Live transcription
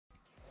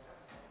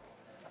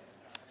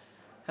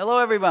Hello,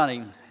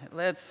 everybody.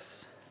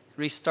 Let's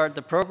restart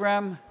the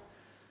program.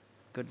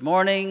 Good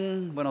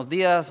morning, buenos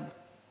dias,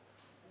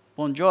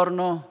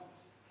 buongiorno.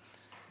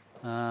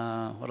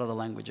 What are the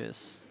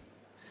languages?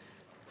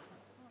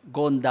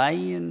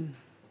 Gondaien.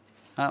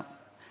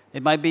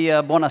 It might be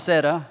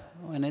buonasera.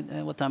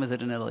 What time is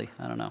it in Italy?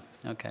 I don't know.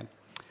 Okay.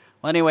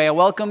 Well, anyway, I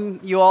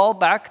welcome you all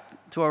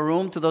back to our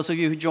room. To those of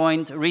you who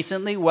joined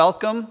recently,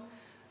 welcome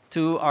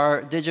to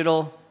our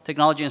Digital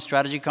Technology and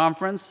Strategy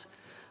Conference.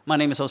 My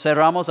name is Jose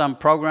Ramos. I'm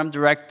Program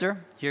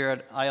Director here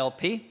at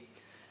ILP.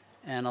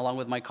 And along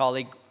with my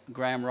colleague,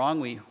 Graham Wrong,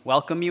 we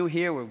welcome you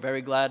here. We're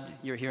very glad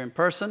you're here in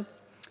person.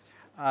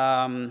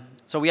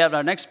 So we have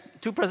our next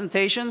two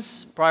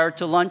presentations prior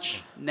to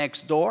lunch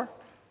next door.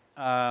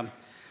 Are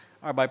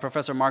by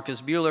Professor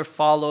Markus Buehler,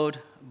 followed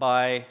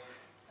by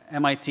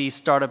MIT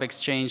Startup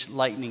Exchange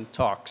Lightning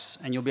Talks.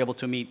 And you'll be able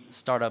to meet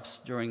startups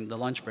during the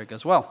lunch break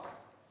as well.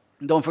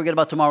 Don't forget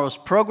about tomorrow's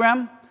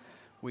program.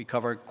 We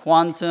cover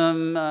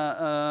quantum,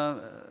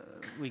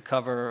 we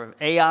cover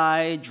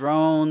AI,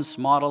 drones,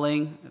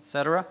 modeling,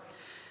 etc.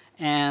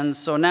 And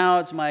so now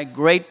it's my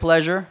great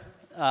pleasure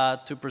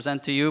to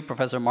present to you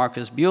Professor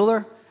Markus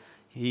Buehler.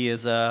 He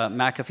is a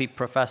McAfee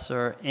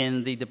professor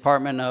in the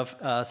Department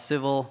of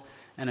Civil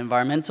and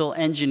Environmental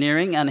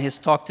Engineering, and his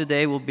talk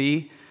today will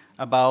be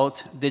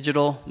about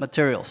digital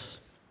materials.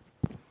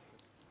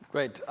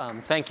 Great,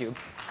 thank you.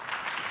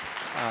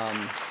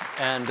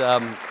 And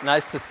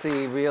nice to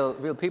see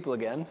real people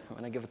again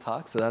when I give a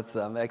talk, so that's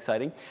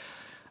exciting.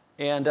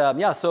 And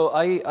yeah, so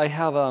I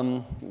have,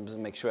 just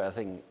make sure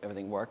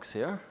everything works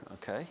here.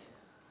 Okay,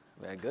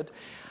 very good.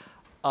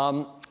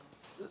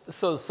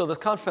 So this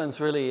conference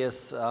really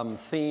is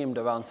themed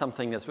around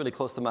something that's really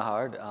close to my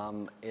heart.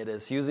 It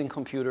is using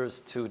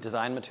computers to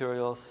design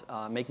materials,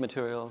 make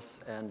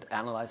materials, and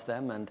analyze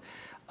them. And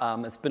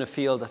it's been a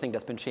field, I think,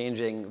 that's been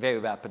changing very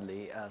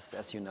rapidly,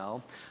 as you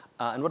know.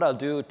 And what I'll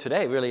do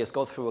today really is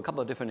go through a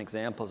couple of different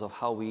examples of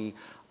how we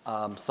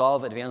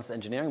solve advanced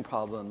engineering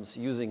problems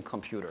using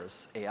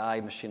computers,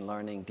 AI, machine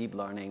learning, deep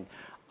learning,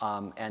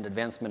 and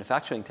advanced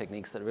manufacturing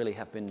techniques that really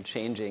have been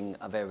changing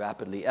very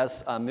rapidly.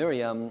 As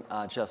Miriam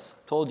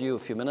just told you a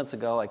few minutes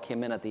ago, I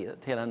came in at the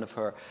tail end of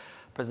her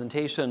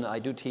presentation. I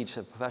do teach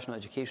a professional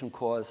education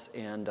course,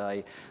 and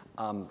I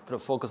put a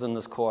focus in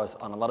this course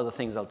on a lot of the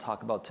things I'll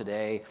talk about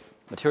today.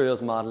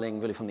 Materials modeling,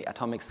 really from the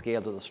atomic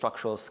scale to the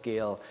structural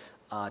scale,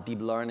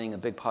 deep learning, a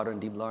big part in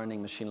deep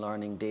learning, machine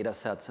learning, data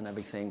sets and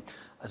everything,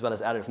 as well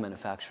as additive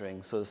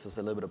manufacturing. So this is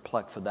a little bit of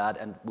plug for that.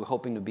 And we're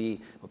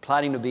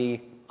planning to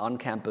be on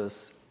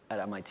campus at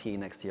MIT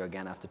next year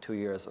again after 2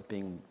 years of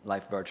being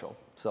live virtual.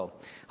 So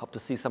hope to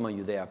see some of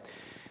you there.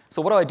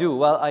 So what do?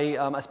 Well,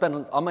 I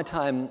spend all my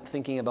time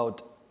thinking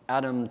about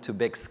atom to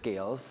big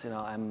scales. You know,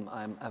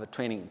 I have a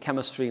training in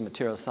chemistry,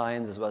 material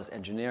science, as well as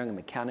engineering and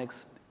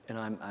mechanics. And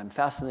I'm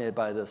fascinated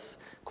by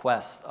this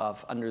quest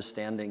of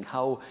understanding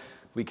how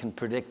we can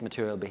predict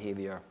material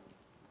behavior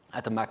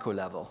at the macro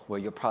level, where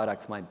your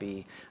products might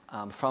be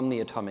from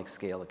the atomic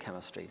scale of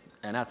chemistry.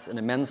 And that's an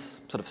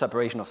immense sort of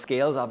separation of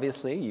scales,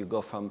 obviously. You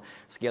go from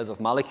scales of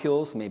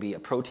molecules, maybe a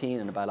protein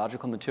and a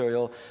biological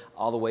material,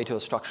 all the way to a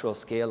structural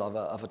scale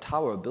of a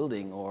tower, a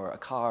building, or a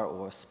car,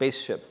 or a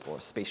spaceship, or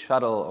a space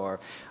shuttle, or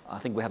I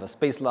think we have a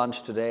space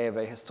launch today, a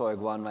very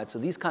historic one, right? So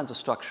these kinds of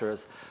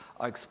structures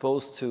are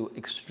exposed to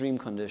extreme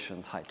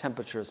conditions, high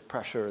temperatures,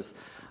 pressures,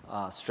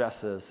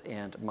 stresses,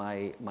 and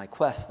my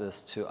quest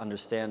is to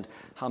understand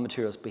how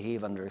materials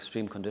behave under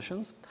extreme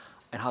conditions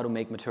and how to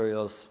make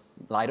materials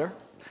lighter,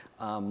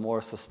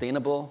 more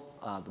sustainable,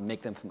 to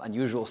make them from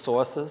unusual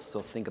sources. So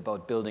think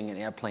about building an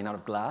airplane out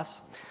of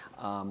glass.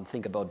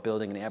 Think about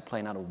building an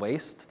airplane out of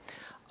waste.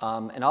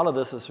 And all of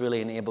this is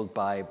really enabled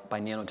by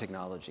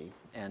nanotechnology.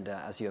 And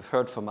as you have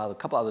heard from a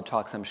couple other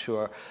talks, I'm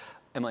sure,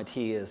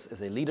 MIT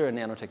is a leader in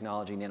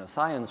nanotechnology,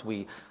 nanoscience.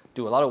 We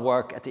do a lot of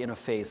work at the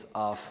interface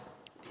of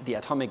the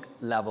atomic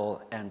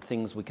level and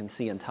things we can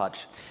see and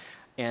touch.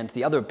 And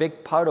the other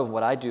big part of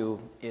what I do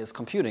is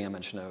computing, I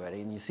mentioned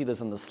already. And you see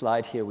this on the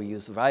slide here. We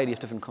use a variety of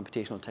different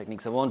computational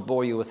techniques. I won't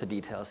bore you with the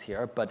details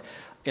here. But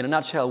in a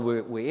nutshell,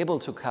 we're able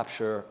to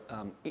capture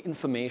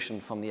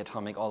information from the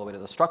atomic all the way to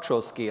the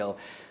structural scale.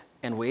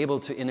 And we're able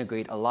to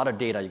integrate a lot of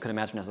data. You can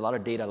imagine there's a lot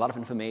of data, a lot of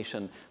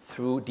information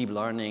through deep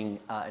learning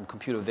and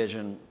computer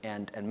vision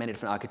and many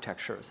different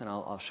architectures. And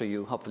I'll show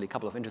you, hopefully, a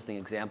couple of interesting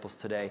examples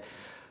today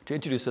to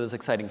introduce to this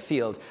exciting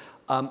field.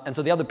 And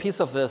so the other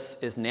piece of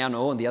this is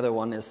nano, and the other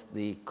one is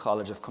the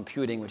College of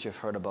Computing, which you've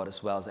heard about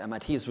as well. So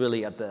MIT is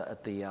really at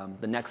the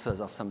nexus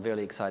of some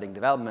really exciting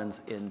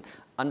developments in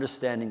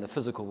understanding the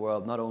physical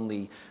world, not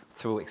only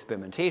through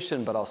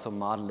experimentation, but also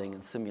modeling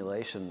and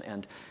simulation,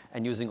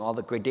 and using all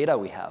the great data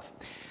we have.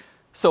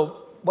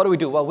 So what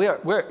do? Well,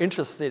 we're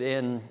interested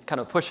in kind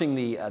of pushing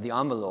the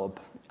envelope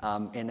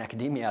in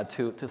academia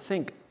to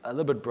think a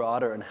little bit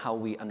broader in how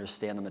we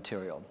understand the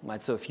material.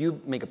 Right? So if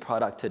you make a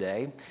product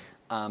today,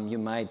 you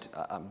might,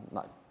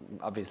 not,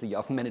 obviously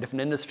you're from many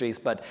different industries,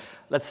 but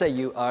let's say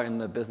you are in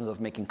the business of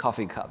making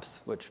coffee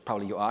cups, which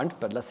probably you aren't,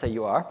 but let's say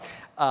you are.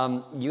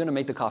 You're going to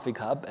make the coffee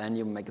cup, and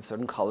you make a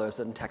certain color, a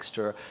certain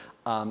texture,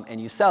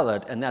 and you sell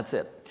it, and that's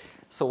it.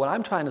 So what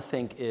I'm trying to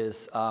think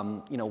is,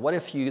 what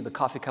if the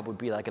coffee cup would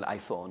be like an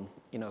iPhone?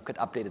 It could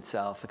update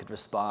itself, it could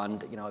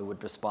respond, it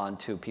would respond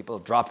to people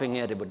dropping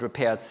it, it would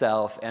repair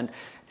itself, and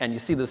you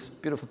see this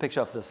beautiful picture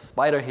of this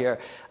spider here.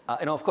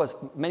 Of course,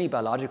 many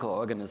biological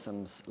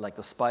organisms, like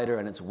the spider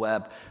and its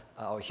web,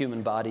 our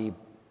human body,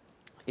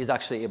 is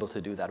actually able to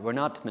do that. We're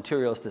not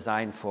materials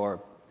designed for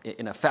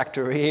in a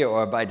factory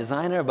or by a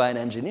designer, by an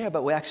engineer,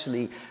 but we're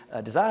actually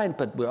designed,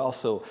 but we're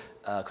also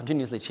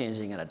continuously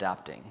changing and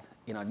adapting.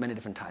 At many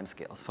different time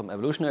scales, from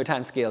evolutionary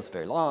time scales,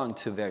 very long,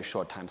 to very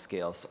short time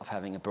scales of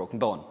having a broken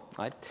bone,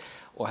 right?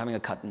 Or having a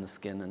cut in the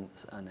skin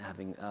and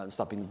having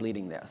stopping the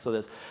bleeding there. So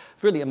there's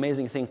really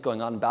amazing things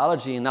going on in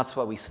biology, and that's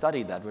why we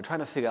study that. We're trying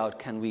to figure out,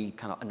 can we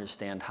kind of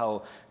understand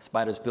how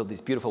spiders build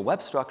these beautiful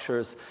web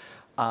structures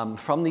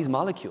from these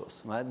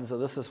molecules, right? And so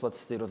this is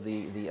what's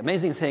the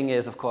amazing thing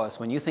is, of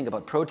course, when you think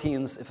about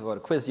proteins, if I were to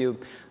quiz you,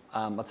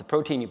 what's a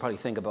protein? You probably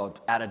think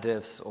about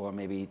additives or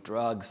maybe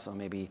drugs or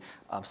maybe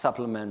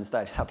supplements,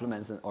 dietary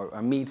supplements,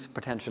 or meat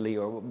potentially,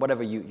 or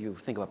whatever you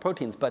think about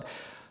proteins. But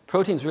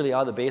proteins really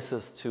are the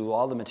basis to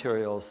all the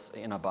materials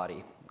in our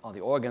body, all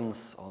the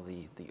organs, all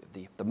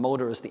the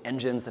motors, the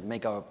engines that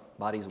make our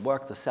bodies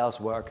work, the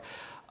cells work,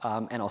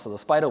 and also the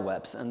spider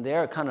webs. And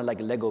they're kind of like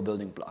Lego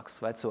building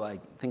blocks, right? So I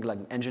think like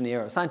an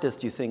engineer or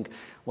scientist, you think,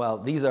 well,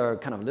 these are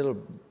kind of little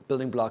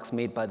building blocks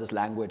made by this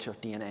language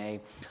of DNA,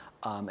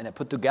 and they're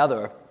put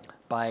together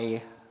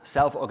by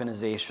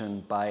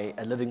self-organization, by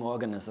a living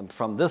organism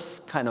from this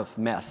kind of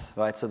mess,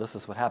 right? So this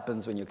is what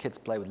happens when your kids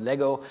play with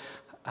Lego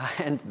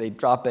and they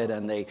drop it,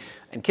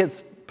 and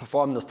kids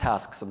perform this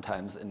task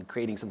sometimes in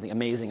creating something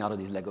amazing out of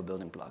these Lego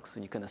building blocks,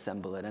 and you can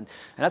assemble it. And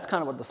that's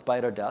kind of what the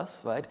spider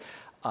does, right?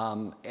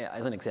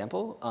 As an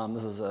example,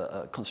 this is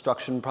a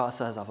construction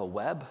process of a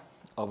web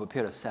over a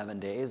period of 7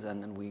 days,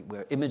 and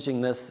we're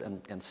imaging this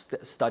and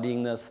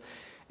studying this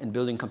and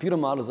building computer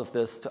models of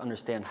this to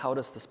understand how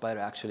does the spider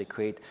actually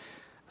create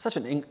such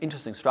an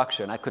interesting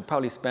structure. And I could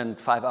probably spend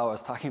 5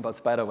 hours talking about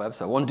spider webs,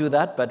 so I won't do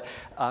that, but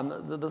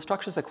the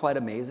structures are quite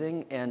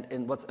amazing.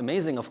 And what's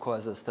amazing, of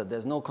course, is that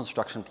there's no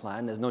construction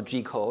plan, there's no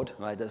G code,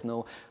 right? There's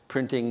no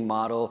printing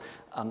model.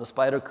 The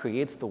spider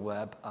creates the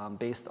web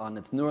based on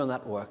its neural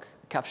network,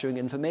 capturing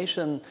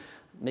information,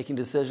 making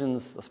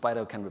decisions. The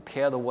spider can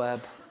repair the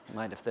web,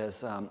 right? If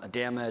there's a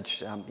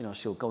damage,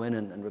 she'll go in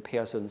and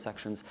repair certain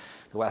sections.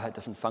 The web had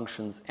different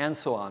functions, and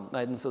so on,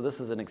 right? And so this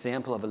is an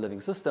example of a living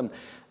system.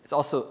 It's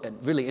also a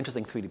really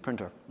interesting 3D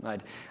printer,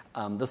 right?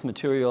 This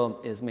material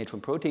is made from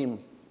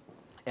protein,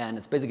 and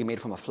it's basically made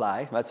from a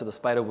fly, right? So the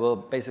spider will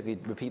basically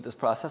repeat this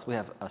process. We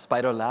have a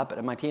spider lab at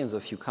MIT, and so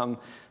if you come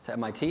to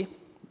MIT,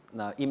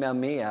 email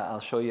me, I'll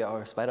show you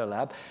our spider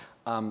lab.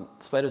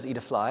 Spiders eat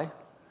a fly,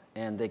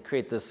 and they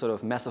create this sort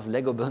of mess of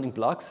Lego building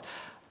blocks.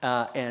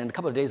 And a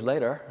couple of days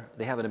later,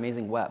 they have an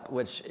amazing web,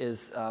 which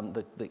is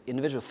the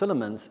individual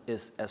filaments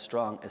is as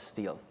strong as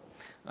steel.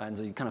 And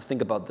so you kind of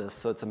think about this.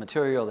 So it's a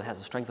material that has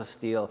the strength of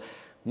steel,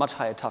 much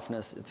higher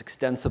toughness. It's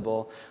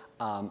extensible.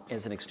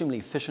 It's an extremely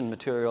efficient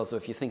material. So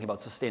if you think about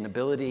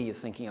sustainability, you're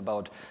thinking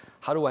about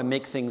how do I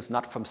make things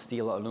not from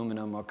steel or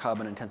aluminum or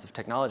carbon-intensive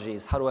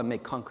technologies? How do I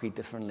make concrete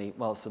differently?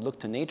 Well, so look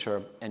to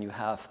nature, and you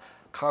have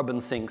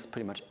carbon sinks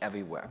pretty much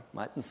everywhere,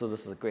 right? And so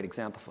this is a great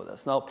example for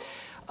this. Now,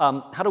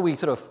 how do we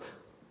sort of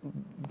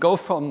go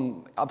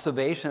from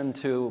observation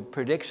to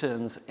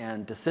predictions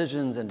and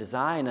decisions and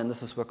design? And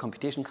this is where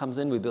computation comes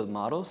in. We build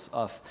models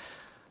of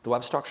the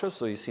web structures.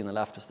 So you see on the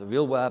left is the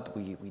real web.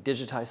 We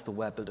digitize the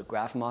web, build a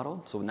graph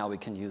model. So now we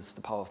can use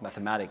the power of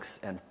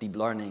mathematics and deep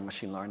learning,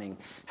 machine learning,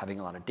 having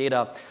a lot of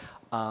data.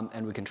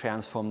 And we can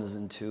transform this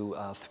into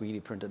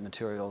 3D printed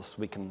materials.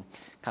 We can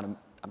kind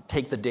of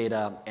take the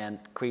data and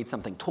create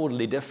something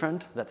totally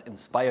different that's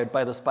inspired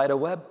by the spider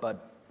web,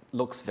 but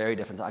looks very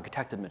different. It's an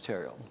architected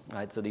material,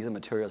 right? So these are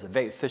materials that are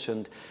very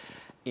efficient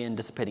in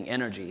dissipating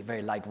energy,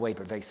 very lightweight,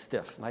 but very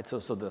stiff, right? So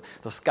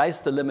the sky's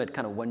the limit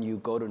kind of when you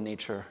go to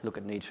nature, look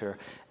at nature.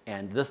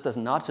 And this does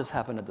not just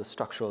happen at the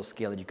structural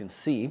scale that you can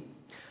see,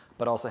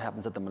 but also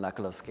happens at the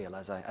molecular scale,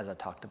 as I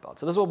talked about.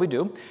 So this is what we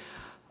do.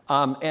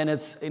 And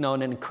it's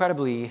an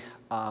incredibly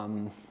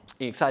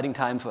exciting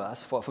time for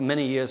us. For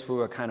many years, we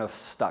were kind of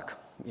stuck.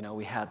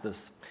 We had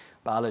this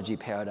biology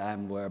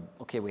paradigm where,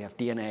 okay, we have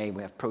DNA,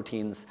 we have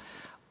proteins,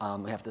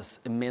 we have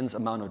this immense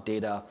amount of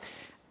data.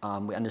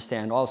 We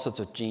understand all sorts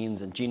of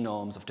genes and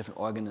genomes of different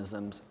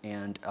organisms,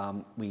 and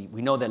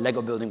we know they're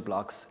Lego building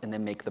blocks, and they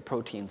make the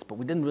proteins, but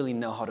we didn't really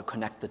know how to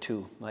connect the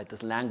two, right?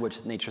 This language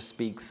that nature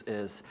speaks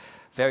is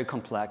very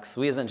complex.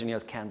 We as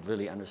engineers can't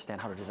really understand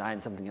how to design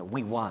something that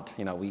we want.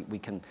 We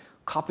can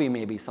copy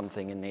maybe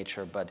something in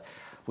nature, but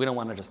we don't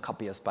want to just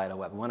copy a spider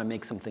web. We want to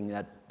make something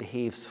that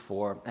behaves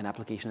for an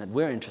application that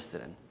we're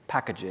interested in,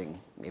 packaging,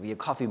 maybe a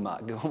coffee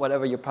mug,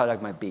 whatever your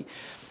product might be.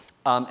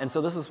 And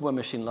so this is where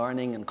machine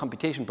learning and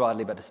computation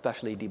broadly, but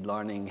especially deep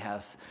learning,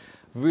 has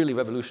really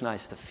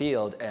revolutionized the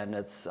field, and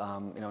it's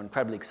an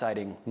incredibly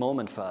exciting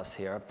moment for us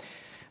here,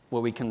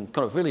 where we can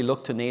kind of really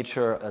look to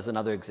nature as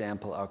another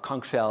example. Our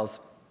conch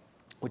shells,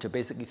 which are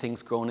basically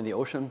things grown in the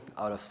ocean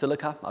out of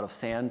silica, out of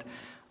sand,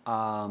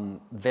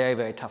 very,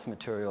 very tough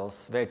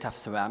materials, very tough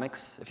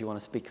ceramics. If you want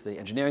to speak the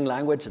engineering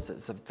language,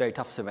 it's a very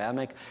tough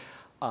ceramic.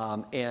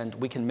 And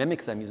we can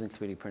mimic them using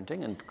 3D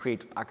printing and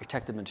create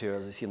architected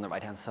materials, you see on the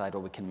right-hand side,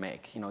 what we can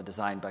make,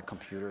 designed by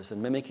computers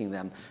and mimicking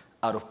them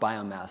out of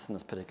biomass in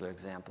this particular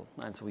example.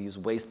 And so we use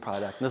waste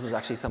product. And this is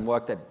actually some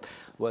work that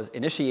was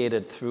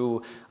initiated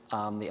through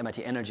the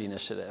MIT Energy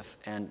Initiative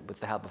and with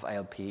the help of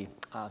ILP,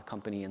 a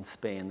company in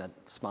Spain that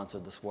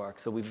sponsored this work.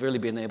 So we've really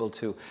been able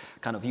to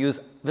kind of use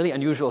really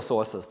unusual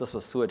sources. This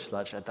was sewage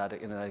sludge in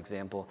that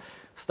example,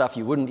 stuff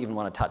you wouldn't even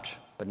want to touch,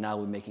 but now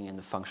we're making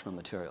into functional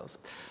materials.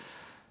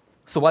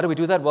 So why do we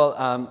do that? Well,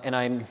 and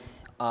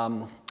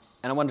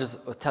I want to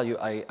just tell you,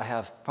 I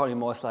have probably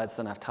more slides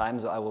than I have time,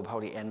 so I will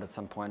probably end at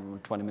some point when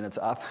 20 minutes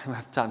up. I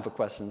have time for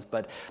questions.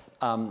 But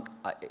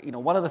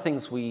one of the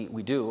things we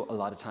do a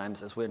lot of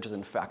times is we're interested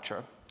in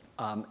fracture.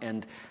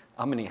 And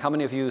how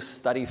many of you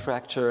study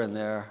fracture in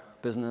their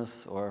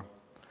business? Or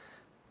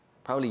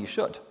probably you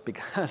should,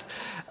 because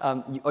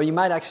or you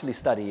might actually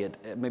study it.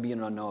 Maybe you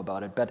don't know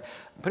about it. But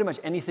pretty much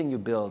anything you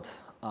build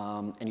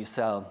and you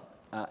sell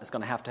is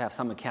going to have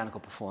some mechanical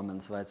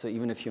performance, right? So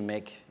even if you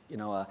make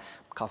a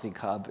coffee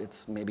cup,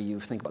 it's maybe you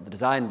think about the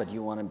design, but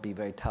you want to be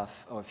very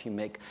tough. Or if you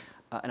make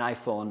an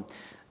iPhone,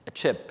 a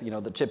chip,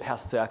 the chip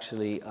has to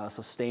actually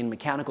sustain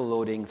mechanical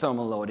loading,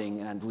 thermal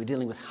loading, and we're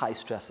dealing with high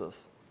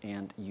stresses.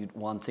 And you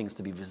want things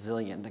to be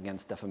resilient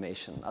against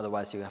deformation.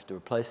 Otherwise, you have to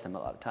replace them a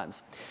lot of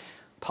times.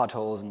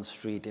 Potholes in the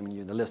street, the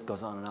list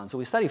goes on and on. So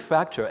we study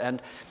fracture,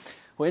 and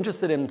we're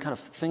interested in kind of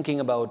thinking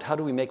about how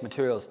do we make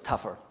materials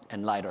tougher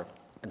and lighter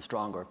and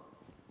stronger,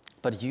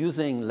 but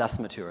using less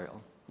material.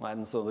 Right?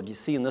 And so what you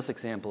see in this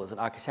example is an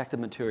architected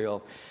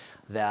material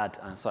that,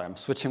 sorry, I'm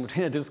switching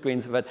between the two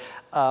screens, but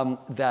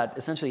that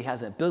essentially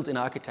has a built-in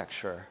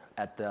architecture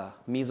at the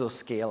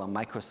mesoscale or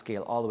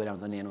microscale all the way down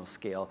to the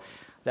nanoscale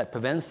that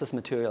prevents this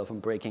material from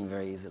breaking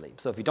very easily.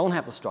 So if you don't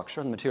have the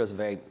structure, the material is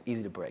very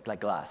easy to break,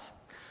 like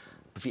glass.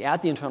 If you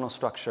add the internal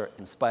structure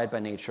inspired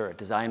by nature,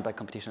 designed by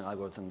computational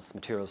algorithms,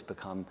 materials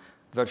become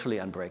virtually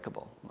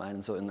unbreakable, right?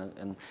 And so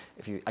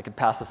I could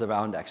pass this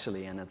around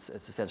actually, and it's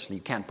essentially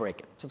you can't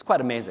break it. So it's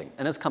quite amazing,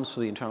 and this comes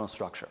through the internal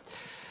structure.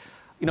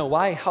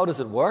 Why? How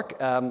does it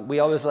work? We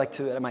always like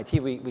to at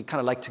MIT. We kind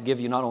of like to give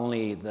you not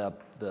only the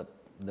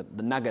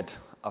nugget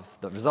of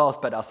the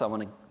result, but also I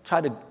want to try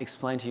to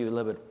explain to you a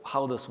little bit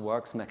how this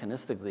works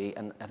mechanistically,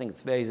 and I think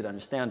it's very easy to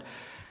understand.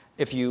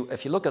 If you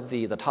look at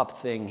the top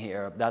thing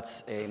here,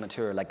 that's a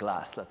material like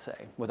glass, let's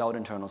say, without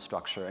internal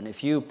structure. And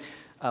if you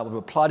what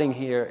we're plotting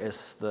here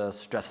is the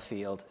stress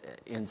field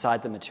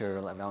inside the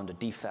material around a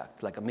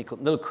defect, like a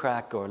little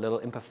crack or a little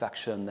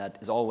imperfection that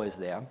is always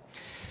there.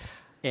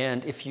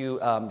 And if you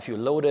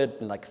load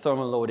it, like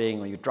thermal loading,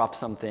 or you drop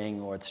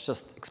something, or it's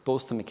just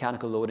exposed to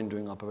mechanical loading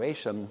during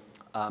operation,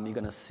 you're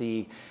going to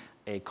see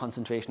a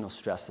concentration of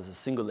stress as a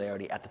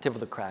singularity at the tip of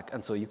the crack.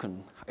 And so you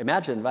can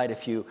imagine, right,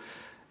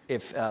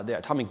 if there are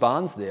atomic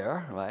bonds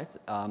there, right,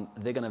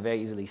 they're going to very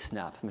easily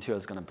snap. The material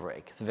is going to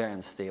break. It's very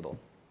unstable.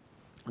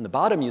 On the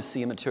bottom, you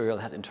see a material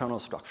that has internal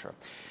structure.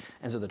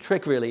 And so the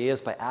trick really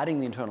is by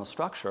adding the internal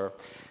structure,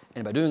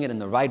 and by doing it in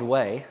the right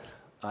way,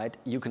 right,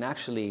 you can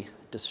actually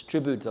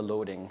distribute the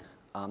loading,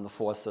 the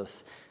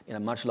forces, in a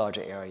much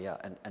larger area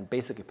and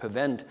basically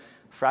prevent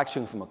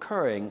fracturing from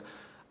occurring.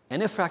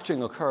 And if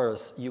fracturing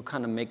occurs, you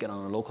kind of make it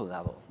on a local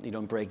level. You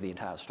don't break the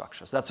entire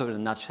structure. So that's sort of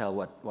in a nutshell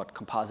what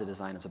composite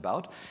design is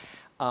about.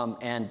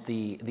 And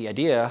the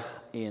idea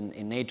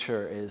in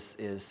nature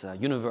is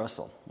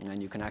universal.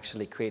 And you can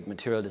actually create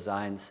material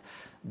designs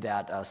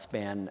that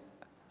span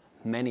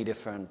many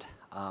different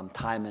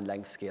time and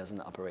length scales in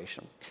the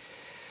operation.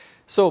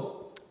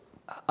 So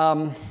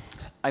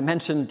I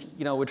mentioned,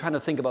 we're trying to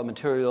think about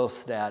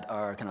materials that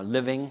are kind of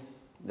living,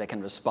 that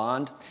can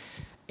respond.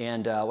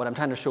 And what I'm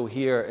trying to show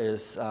here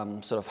is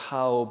sort of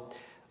how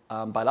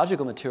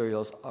biological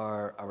materials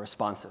are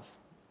responsive.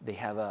 They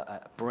have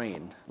a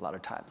brain a lot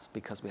of times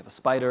because we have a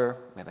spider,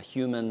 we have a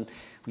human,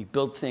 we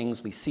build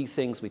things, we see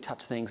things, we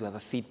touch things, we have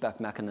a feedback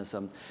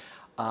mechanism.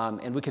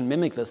 And we can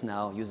mimic this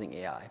now using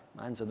AI.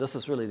 And so this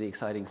is really the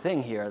exciting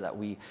thing here, that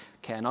we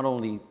can not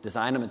only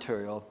design a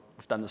material,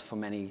 we've done this for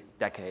many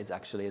decades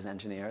actually as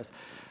engineers,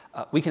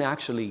 we can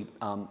actually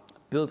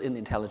build in the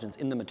intelligence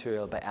in the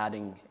material by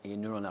adding a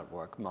neural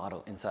network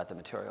model inside the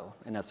material.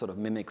 And that sort of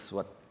mimics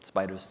what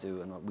spiders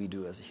do and what we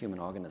do as a human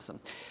organism.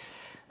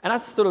 And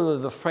that's sort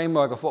of the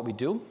framework of what we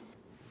do.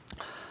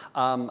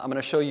 I'm going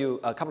to show you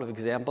a couple of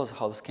examples of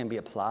how this can be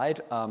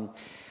applied.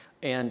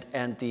 And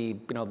the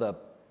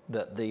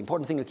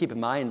important thing to keep in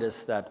mind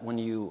is that when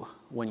you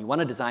want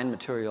to design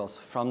materials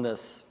from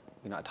this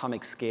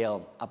atomic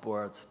scale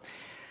upwards,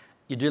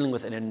 you're dealing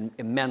with an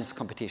immense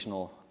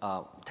computational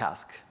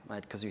task,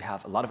 right? Because you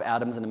have a lot of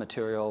atoms in a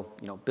material,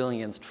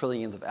 billions,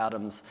 trillions of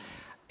atoms,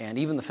 and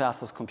even the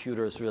fastest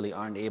computers really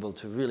aren't able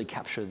to really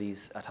capture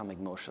these atomic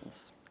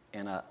motions.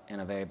 in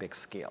a very big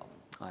scale,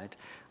 right?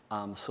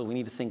 So we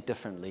need to think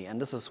differently. And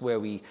this is where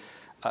we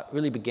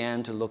really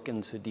began to look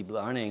into deep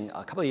learning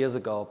a couple of years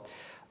ago.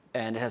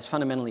 And it has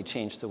fundamentally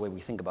changed the way we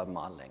think about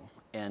modeling.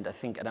 And I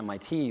think at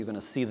MIT, you're going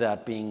to see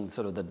that being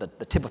sort of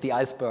the tip of the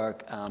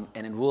iceberg.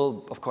 And it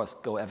will, of course,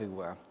 go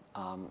everywhere,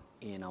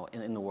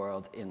 in the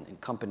world, in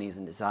companies,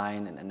 in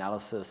design, and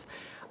analysis,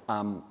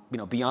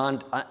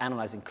 beyond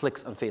analyzing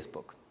clicks on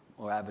Facebook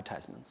or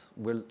advertisements.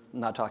 We're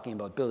not talking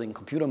about building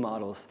computer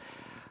models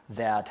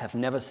that have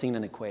never seen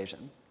an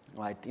equation,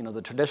 right?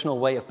 The traditional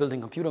way of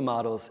building computer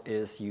models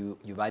is you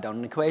write down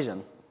an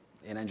equation.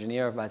 An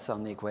engineer writes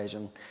down the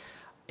equation,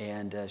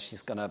 and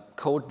she's going to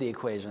code the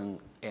equation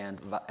and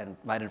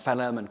write a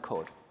final element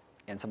code,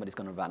 and somebody's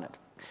going to run it.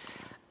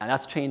 And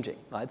that's changing,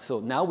 right? So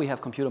now we have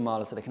computer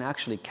models that can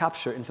actually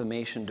capture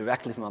information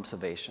directly from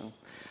observation.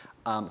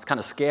 It's kind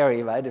of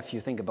scary, right, if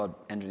you think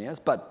about engineers,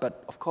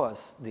 but of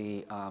course,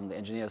 the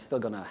engineer is still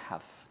going to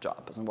have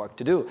jobs and work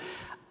to do.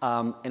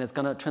 And it's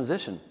going to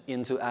transition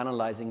into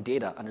analyzing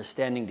data,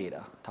 understanding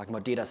data, talking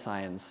about data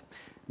science,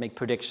 make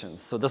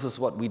predictions. So this is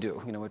what we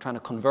do. We're trying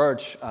to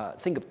converge,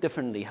 think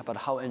differently about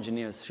how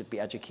engineers should be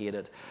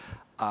educated,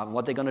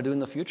 what they're going to do in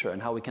the future,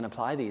 and how we can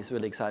apply these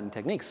really exciting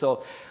techniques.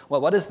 So,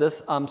 well, what is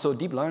this? So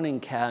deep learning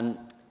can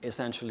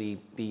essentially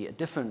be a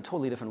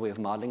totally different way of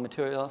modeling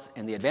materials.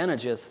 And the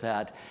advantage is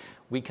that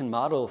we can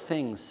model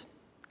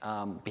things,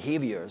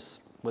 behaviors,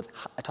 with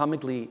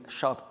atomically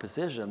sharp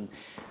precision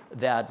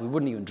that we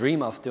wouldn't even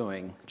dream of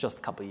doing just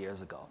a couple of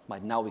years ago.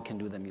 Right now we can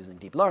do them using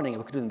deep learning,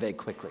 and we can do them very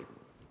quickly.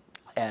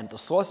 And the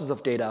sources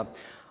of data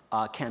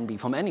can be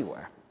from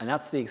anywhere. And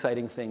that's the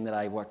exciting thing that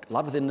I work a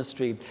lot with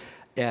industry.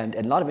 And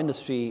a lot of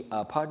industry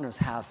partners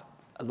have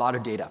a lot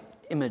of data,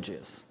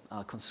 images,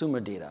 consumer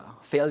data,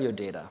 failure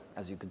data.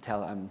 As you can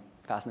tell, I'm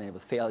fascinated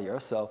with failure.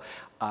 So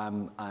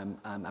I'm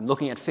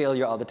looking at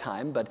failure all the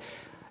time. But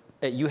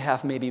you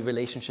have maybe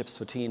relationships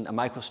between a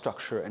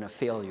microstructure and a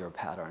failure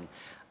pattern.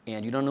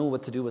 And you don't know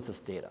what to do with this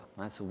data,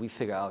 right? So we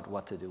figure out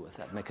what to do with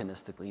that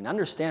mechanistically and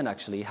understand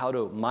actually how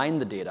to mine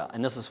the data.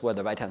 And this is where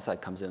the right-hand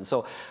side comes in.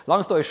 So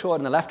long story short,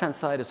 on the left-hand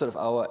side is sort of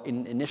our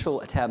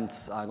initial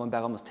attempts, going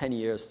back almost 10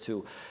 years,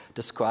 to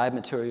describe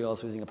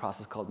materials using a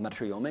process called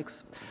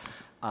metriomics,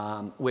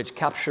 which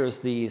captures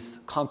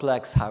these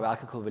complex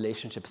hierarchical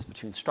relationships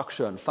between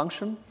structure and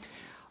function.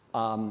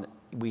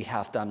 We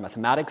have done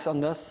mathematics on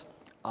this.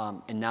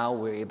 And now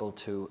we're able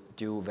to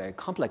do very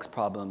complex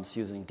problems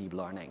using deep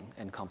learning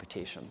and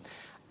computation.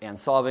 And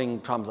solving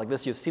problems like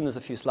this, you've seen this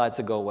a few slides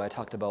ago where I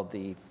talked about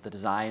the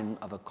design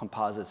of a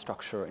composite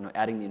structure,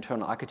 adding the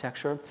internal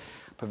architecture,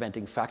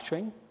 preventing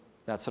fracturing.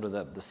 That's sort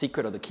of the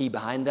secret or the key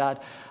behind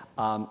that.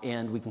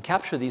 And we can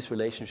capture these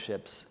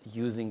relationships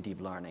using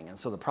deep learning. And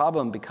so the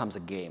problem becomes a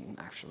game,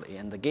 actually.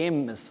 And the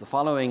game is the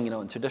following.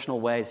 In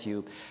traditional ways,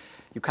 you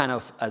kind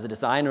of, as a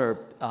designer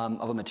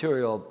of a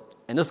material,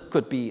 and this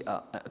could be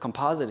a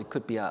composite, it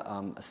could be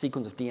a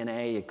sequence of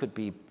DNA, it could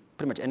be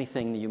pretty much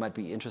anything that you might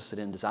be interested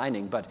in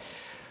designing. But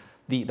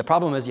the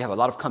problem is you have a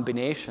lot of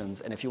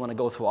combinations, and if you want to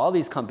go through all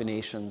these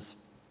combinations,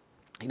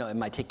 it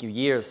might take you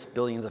years,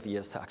 billions of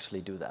years to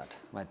actually do that,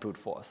 right, brute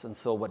force. And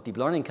so what deep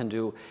learning can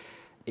do,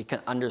 it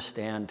can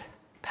understand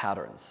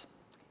patterns.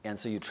 And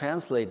so you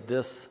translate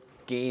this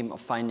game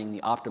of finding the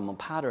optimal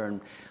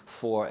pattern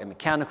for a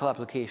mechanical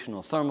application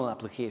or thermal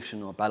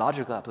application or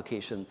biological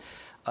application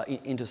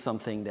into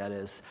something that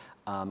is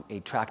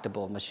a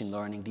tractable machine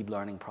learning, deep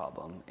learning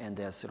problem. And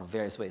there's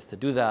various ways to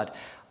do that.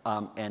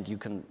 And you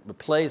can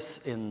replace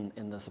in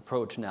this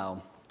approach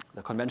now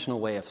the conventional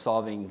way of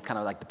solving, kind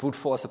of like the brute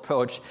force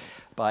approach,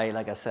 by,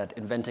 like I said,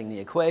 inventing the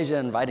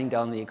equation, writing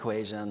down the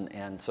equation,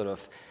 and sort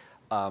of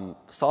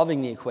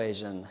solving the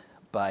equation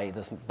by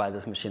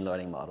this machine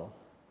learning model.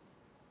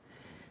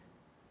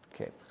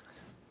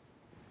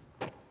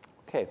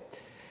 Okay.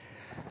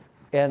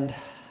 And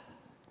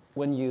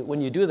when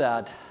you do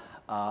that,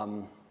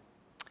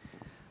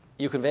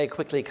 you can very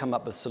quickly come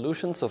up with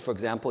solutions. So for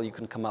example, you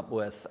can come up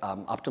with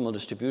optimal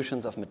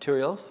distributions of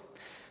materials.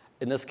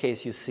 In this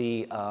case, you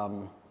see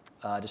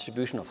a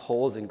distribution of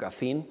holes in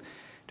graphene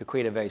to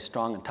create a very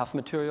strong and tough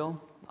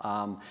material.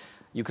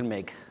 You can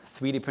make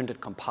 3D printed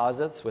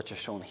composites, which are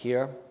shown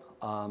here,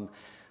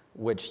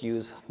 which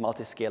use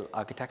multi-scale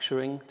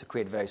architecturing to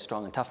create very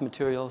strong and tough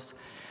materials.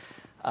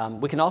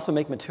 We can also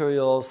make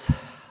materials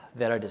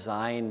that are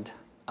designed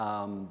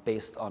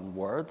based on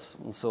words.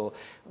 And so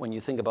when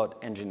you think about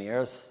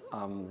engineers,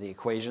 the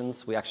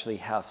equations, we actually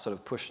have sort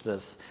of pushed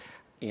this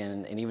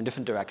in even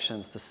different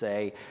directions to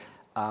say,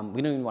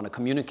 we don't even want to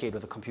communicate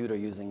with a computer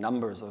using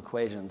numbers or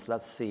equations.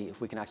 Let's see if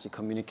we can actually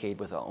communicate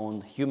with our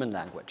own human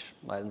language,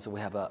 right? And so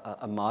we have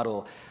a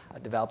model,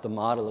 developed a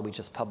model that we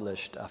just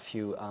published a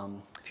few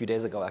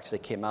days ago, actually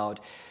came out,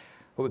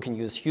 where we can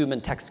use human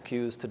text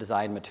cues to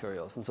design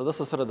materials. And so this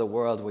is sort of the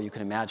world where you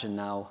can imagine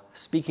now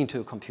speaking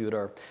to a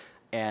computer,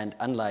 and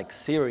unlike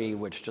Siri,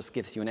 which just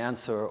gives you an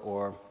answer,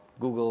 or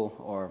Google,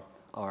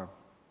 or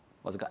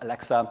what's it called,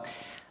 Alexa,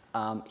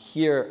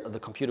 here the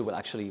computer will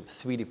actually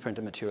 3D print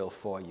a material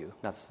for you.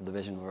 That's the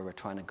vision where we're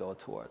trying to go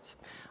towards.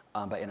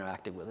 by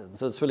interacting with it. And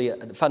so it's really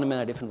a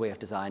fundamentally different way of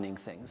designing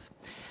things.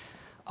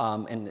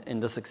 And in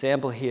this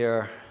example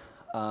here,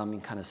 you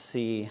can kind of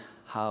see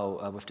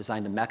how we've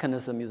designed a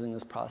mechanism using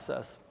this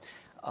process.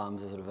 So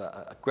sort of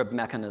a grip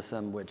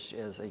mechanism, which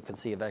is, you can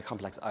see, a very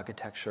complex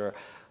architecture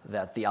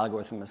that the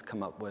algorithm has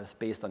come up with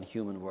based on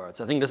human words.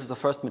 I think this is the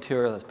first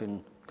material that's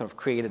been kind of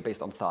created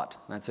based on thought.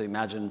 Right? So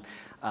imagine,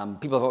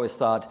 people have always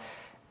thought,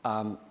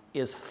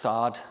 is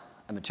thought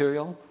a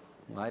material?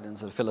 Right? And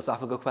it's a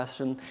philosophical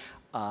question.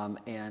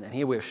 And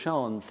here we've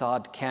shown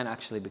thought can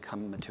actually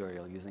become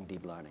material using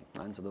deep learning.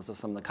 Right? And so those are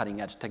some of the cutting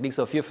edge techniques.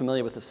 So if you're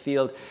familiar with this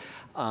field,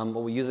 what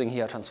we're using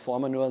here are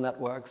transformer neural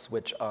networks,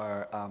 which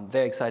are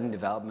very exciting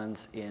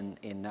developments in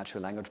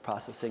natural language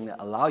processing that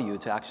allow you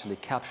to actually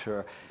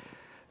capture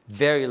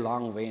very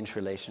long range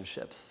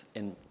relationships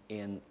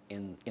in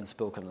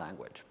spoken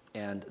language.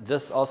 And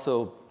this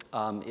also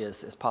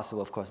is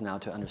possible, of course, now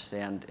to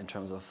understand in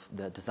terms of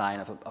the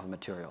design of a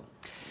material.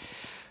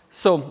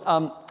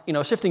 So,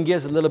 shifting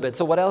gears a little bit.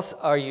 So what else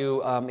are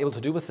you able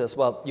to do with this?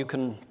 Well, you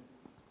can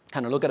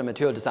kind of look at a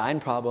material design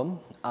problem.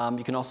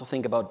 You can also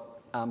think about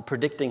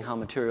predicting how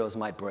materials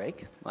might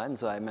break. Right? And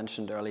so I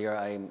mentioned earlier,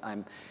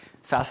 I'm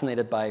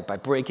fascinated by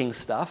breaking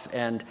stuff.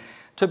 And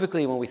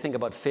typically, when we think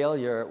about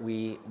failure,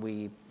 we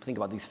think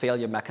about these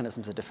failure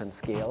mechanisms at different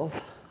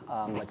scales.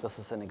 Like this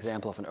is an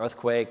example of an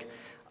earthquake.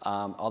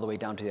 All the way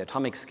down to the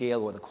atomic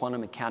scale, where the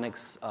quantum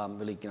mechanics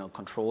really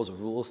controls or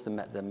rules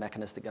the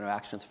mechanistic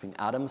interactions between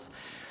atoms.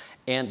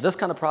 And this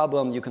kind of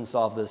problem, you can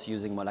solve this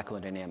using molecular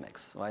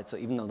dynamics. Right? So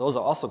even though those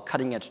are also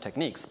cutting-edge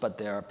techniques, but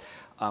they're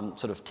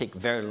sort of take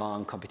very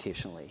long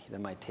computationally. They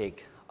might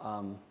take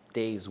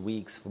days,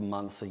 weeks,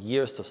 months, or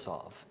years to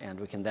solve. And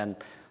we can then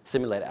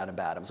simulate atom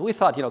by atom. So we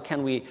thought,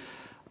 can we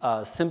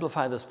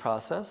simplify this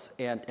process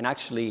and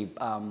actually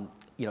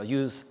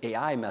use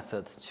AI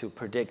methods to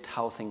predict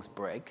how things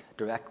break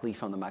directly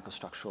from the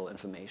microstructural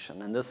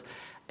information. And this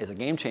is a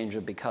game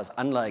changer because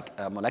unlike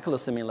a molecular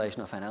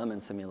simulation or finite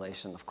element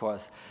simulation, of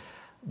course,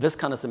 this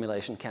kind of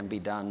simulation can be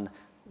done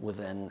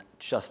within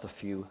just a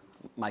few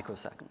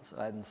microseconds.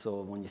 Right? And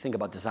so when you think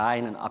about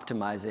design and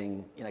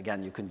optimizing,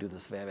 again, you can do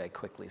this very, very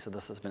quickly. So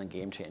this has been a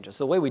game changer.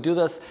 So the way we do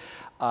this,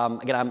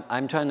 again,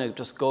 I'm trying to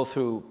just go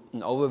through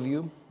an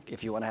overview.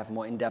 If you want to have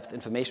more in-depth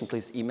information,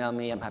 please email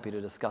me. I'm happy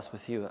to discuss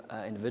with you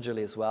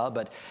individually as well.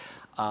 But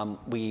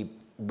we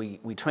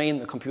train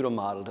the computer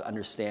model to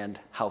understand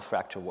how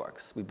fracture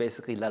works. We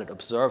basically let it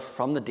observe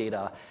from the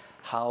data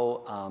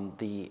how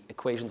the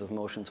equations of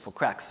motions for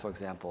cracks, for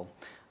example,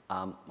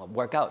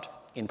 work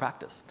out in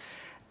practice.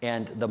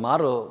 And the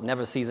model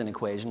never sees an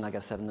equation, like I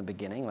said in the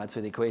beginning, right?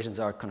 So the equations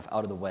are kind of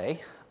out of the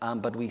way.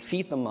 But we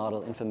feed the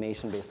model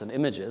information based on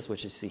images,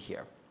 which you see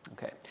here.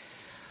 Okay.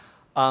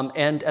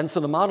 And so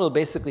the model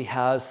basically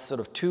has sort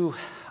of two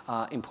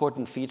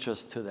important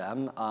features to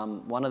them.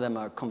 One of them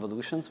are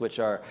convolutions, which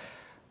are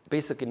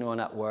basically neural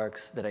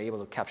networks that are able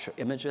to capture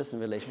images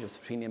and relationships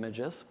between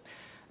images.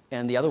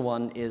 And the other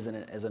one is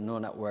a neural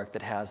network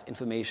that has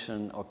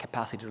information or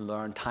capacity to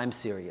learn time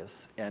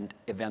series and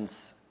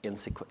events in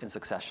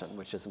succession,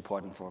 which is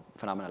important for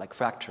phenomena like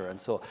fracture. And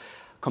so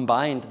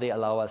combined, they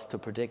allow us to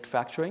predict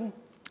fracturing.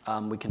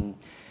 We can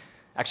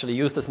actually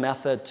use this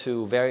method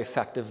to very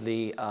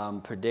effectively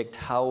predict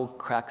how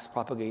cracks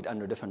propagate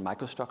under different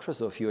microstructures.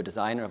 So if you're a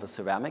designer of a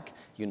ceramic,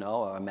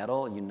 or a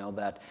metal, you know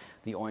that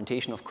the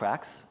orientation of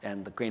cracks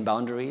and the grain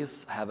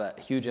boundaries have a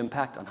huge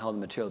impact on how the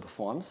material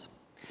performs.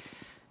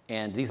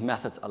 And these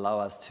methods allow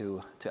us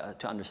to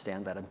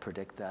understand that and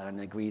predict that, and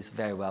it agrees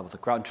very well with the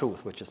ground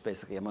truth, which is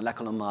basically a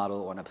molecular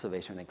model or an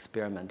observation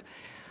experiment.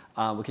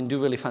 We can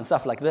do really fun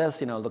stuff like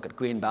this, look at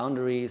grain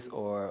boundaries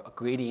or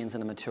gradients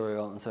in a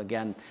material. And so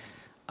again,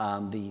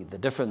 the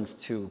difference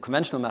to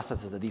conventional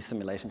methods is that these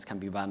simulations can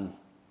be run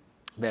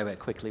very, very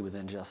quickly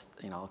within just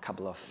a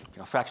couple of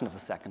fraction of a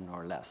second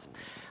or less.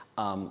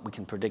 We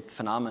can predict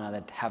phenomena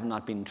that have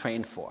not been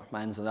trained for,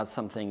 right? And so that's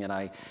something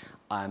that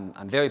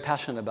I'm very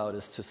passionate about,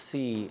 is to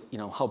see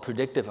how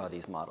predictive are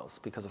these models,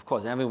 because of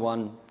course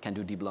everyone can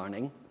do deep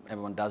learning,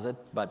 everyone does it,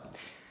 but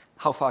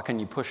how far can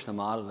you push the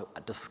model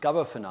to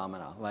discover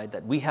phenomena, right,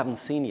 that we haven't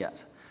seen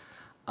yet?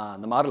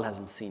 The model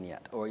hasn't seen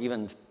yet, or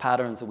even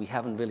patterns that we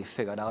haven't really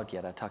figured out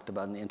yet. I talked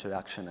about in the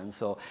introduction. And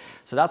so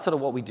that's sort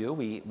of what we do.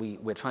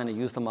 We're trying to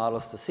use the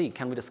models to see,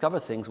 can we discover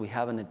things we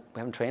haven't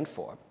trained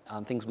for,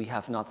 things we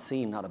have not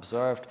seen, not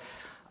observed?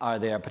 Are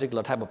there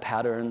particular type of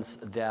patterns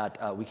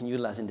that we can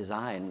utilize in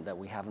design that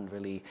we haven't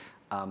really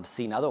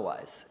seen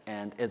otherwise?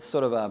 And it's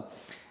sort of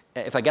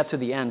if I get to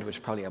the end,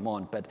 which probably I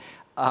won't, but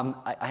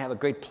I have a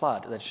great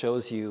plot that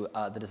shows you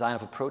the design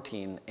of a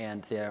protein,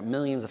 and there are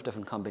millions of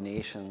different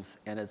combinations,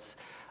 and it's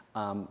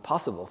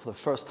possible for the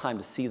first time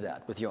to see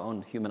that with your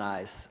own human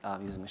eyes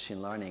using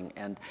machine learning.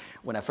 And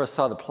when I first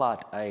saw the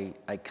plot, I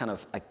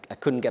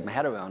couldn't get my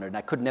head around it, and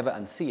I could never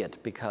unsee it,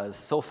 because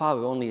so far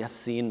we only have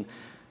seen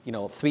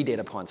 3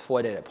 data points,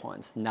 4 data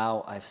points.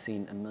 Now I've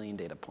seen 1 million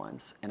data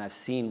points, and I've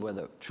seen where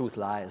the truth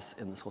lies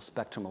in this whole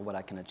spectrum of what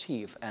I can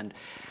achieve. And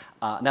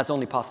that's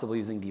only possible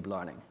using deep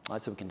learning.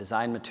 Right? So we can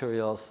design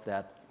materials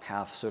that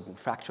have certain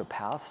fracture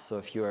paths. So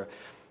if you're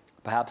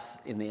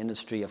perhaps in the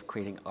industry of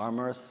creating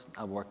armors.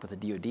 I work with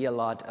the DoD a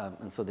lot,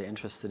 and so they're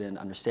interested in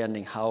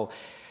understanding how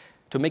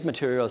to make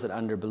materials that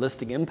under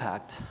ballistic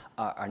impact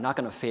are not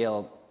going to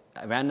fail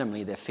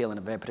randomly. They fail in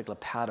a very particular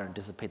pattern,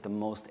 dissipate the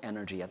most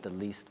energy at the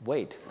least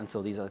weight. And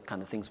so these are the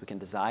kind of things we can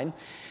design.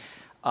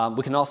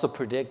 We can also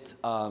predict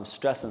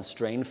stress and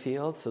strain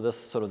fields. So this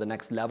is sort of the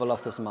next level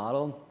of this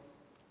model,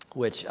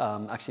 which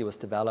actually was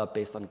developed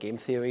based on game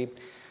theory.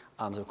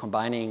 So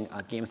combining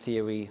game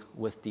theory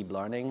with deep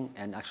learning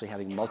and actually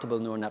having multiple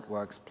neural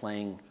networks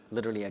playing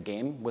literally a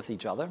game with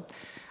each other.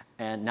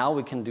 And now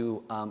we can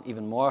do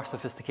even more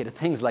sophisticated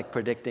things like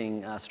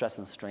predicting stress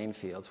and strain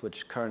fields,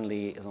 which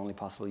currently is only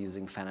possible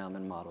using finite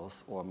element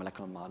models or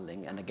molecular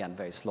modeling. And again,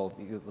 very slow.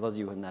 For those of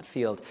you in that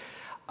field,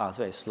 it's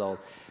very slow.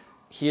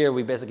 Here,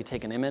 we basically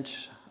take an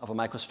image of a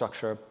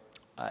microstructure,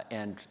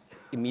 and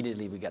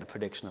immediately we get a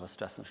prediction of a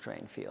stress and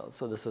strain field.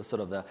 So this is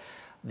sort of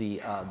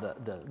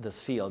this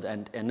field.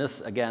 And this,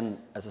 again,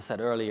 as I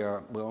said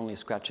earlier, we're only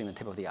scratching the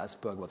tip of the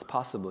iceberg, what's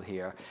possible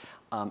here.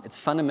 It's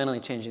fundamentally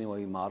changing the way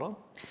we model.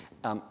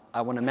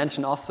 I want to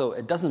mention also,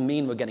 it doesn't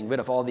mean we're getting rid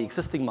of all the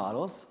existing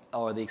models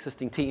or the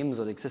existing teams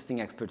or the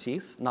existing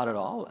expertise. Not at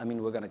all. I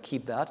mean, we're going to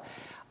keep that.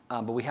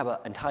 But we have an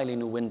entirely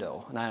new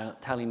window, an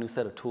entirely new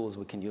set of tools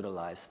we can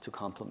utilize to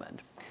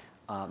complement.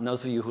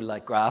 Those of you who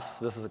like graphs,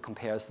 this is a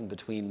comparison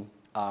between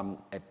a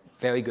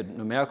very good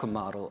numerical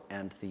model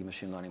and the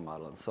machine learning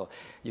model. And so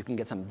you can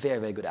get some very,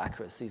 very good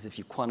accuracies if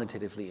you're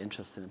quantitatively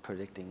interested in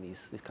predicting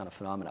these kind of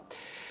phenomena.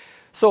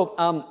 So,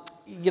 I'm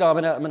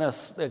gonna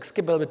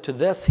skip a little bit to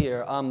this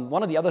here.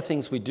 One of the other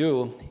things we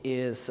do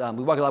is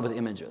we work a lot with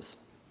images.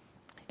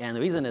 And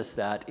the reason is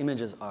that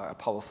images are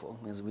powerful,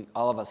 because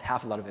all of us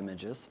have a lot of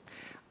images.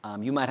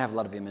 You might have a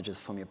lot of images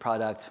from your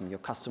products, from your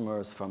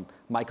customers, from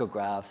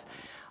micrographs.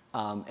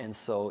 And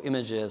so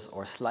images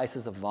or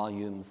slices of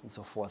volumes and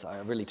so forth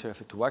are really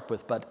terrific to work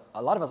with. But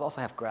a lot of us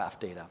also have graph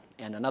data.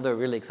 And another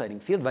really exciting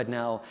field right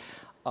now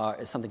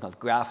is something called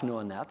graph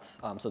neural nets.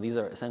 So these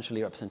are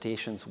essentially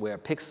representations where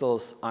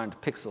pixels aren't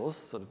pixels,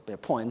 so they're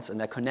points, and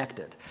they're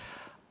connected.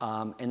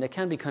 And they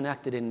can be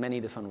connected in many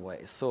different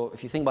ways. So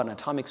if you think about an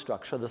atomic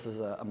structure, this is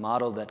a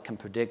model that can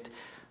predict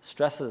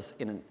stresses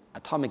in an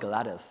atomic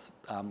lattice,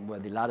 where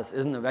the lattice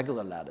isn't a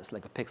regular lattice,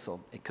 like a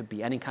pixel. It could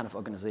be any kind of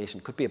organization.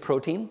 It could be a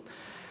protein.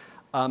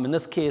 In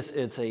this case,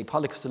 it's a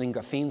polycrystalline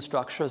graphene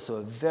structure, so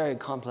a very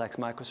complex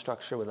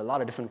microstructure with a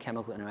lot of different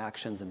chemical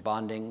interactions and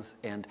bondings.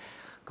 And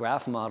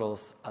graph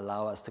models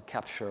allow us to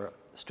capture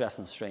stress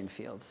and strain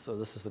fields. So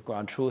this is the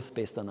ground truth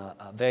based on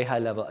a very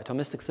high-level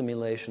atomistic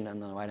simulation,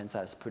 and on the right-hand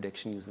side is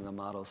prediction using the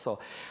model. So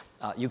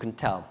you can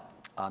tell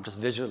just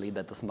visually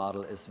that this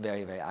model is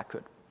very, very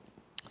accurate.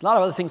 A lot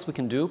of other things we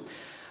can do.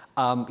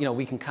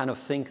 We can kind of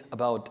think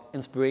about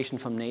inspiration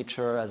from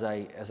nature, as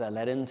I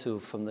led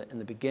into in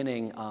the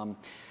beginning.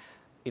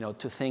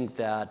 To think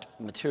that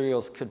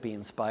materials could be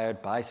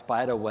inspired by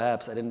spider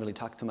webs. I didn't really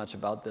talk too much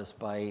about this,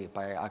 by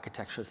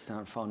architectures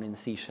found in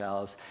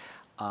seashells.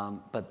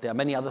 But there are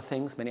many other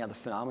things, many other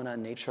phenomena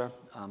in nature.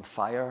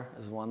 Fire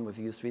is one we've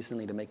used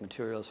recently to make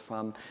materials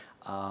from,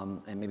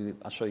 and maybe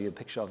I'll show you a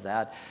picture of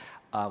that.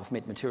 We've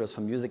made materials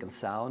from music and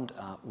sound.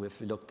 We've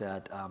looked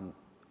at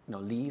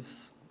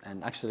leaves,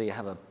 and actually I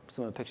have a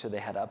similar picture they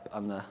had up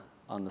on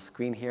the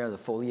screen here, the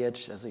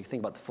foliage. As you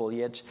think about the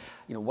foliage,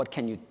 what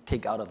can you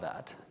take out of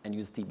that and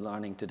use deep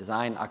learning to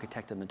design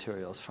architected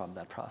materials from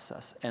that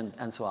process,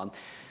 and so on.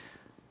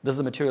 This is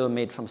a material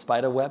made from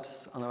spider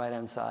webs on the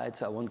right-hand side,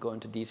 so I won't go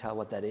into detail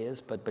what that is,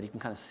 but you can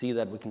kind of see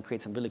that we can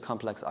create some really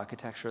complex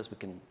architectures. We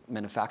can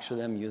manufacture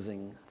them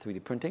using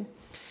 3D printing.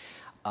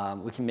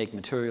 We can make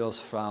materials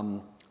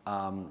from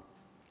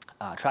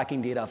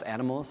tracking data of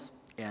animals.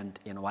 And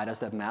why does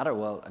that matter?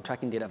 Well,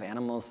 tracking data of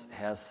animals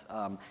has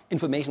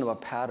information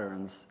about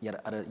patterns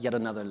at yet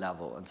another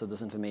level. And so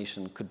this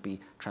information could be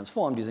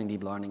transformed using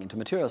deep learning into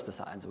materials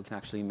design. So we can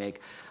actually make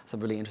some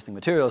really interesting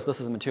materials.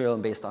 This is a material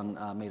based on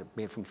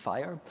made from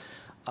fire.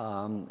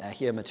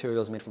 Here,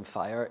 materials made from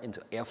fire into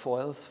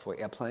airfoils for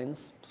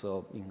airplanes.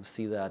 So you can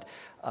see that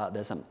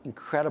there's some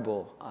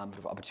incredible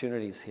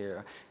opportunities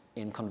here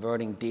in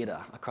converting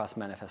data across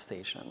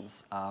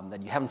manifestations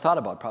that you haven't thought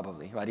about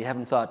probably, right? You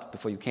haven't thought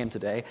before you came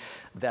today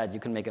that you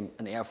can make an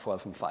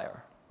airfoil from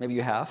fire. Maybe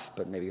you have,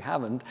 but maybe you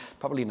haven't.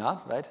 Probably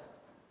not, right?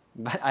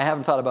 But I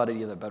haven't thought about it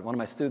either, but one of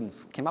my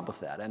students came up with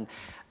that.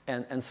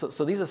 And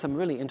so these are some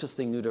really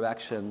interesting new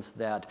directions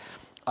that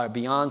are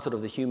beyond sort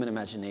of the human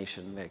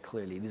imagination very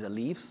clearly. These are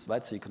leaves,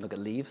 right? So you can look at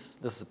leaves.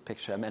 This is a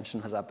picture I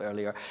mentioned was up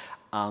earlier.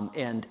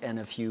 And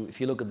if you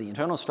look at the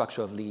internal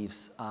structure of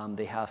leaves,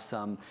 they have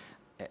some,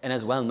 and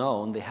as well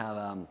known, they have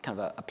kind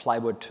of a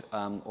plywood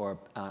or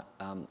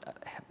some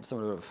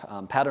sort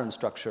of pattern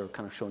structure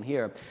kind of shown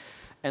here.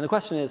 And the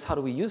question is, how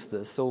do we use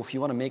this? So if you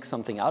want to make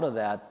something out of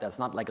that that's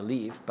not like a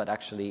leaf, but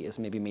actually is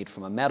maybe made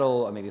from a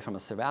metal or maybe from a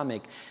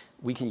ceramic,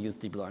 we can use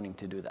deep learning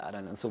to do that.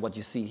 And so what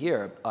you see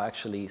here are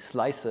actually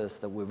slices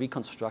that we're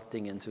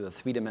reconstructing into a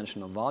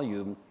three-dimensional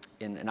volume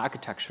in an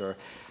architecture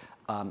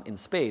in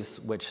space,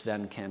 which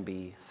then can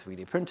be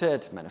 3D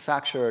printed,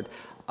 manufactured,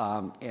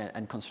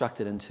 and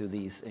constructed into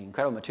these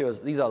incredible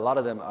materials. These are, a lot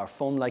of them are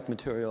foam-like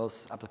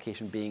materials,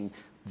 application being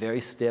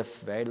very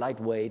stiff, very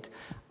lightweight,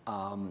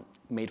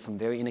 made from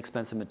very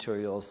inexpensive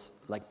materials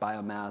like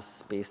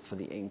biomass based for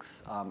the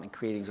inks, and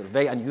creating sort of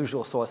very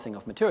unusual sourcing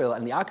of material.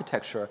 And the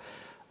architecture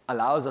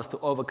allows us to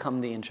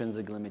overcome the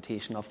intrinsic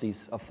limitation of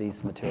these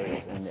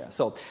materials in there.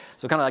 So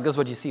kind of like this is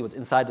what you see, what's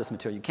inside this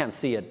material. You can't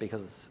see it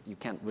because you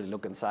can't really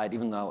look inside,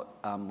 even though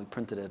we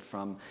printed it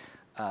from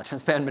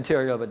transparent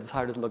material, but it's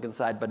hard to look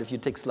inside. But if you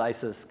take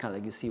slices, kind of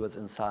like you see what's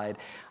inside,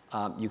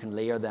 you can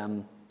layer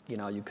them. You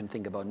know, you can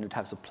think about new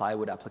types of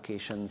plywood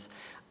applications.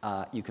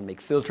 You can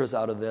make filters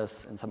out of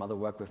this. In some other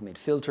work, we've made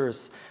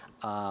filters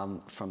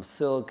from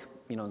silk,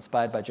 you know,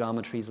 inspired by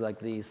geometries like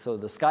these. So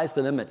the sky's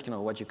the limit, you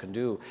know, what you can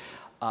do.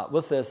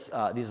 With this,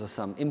 these are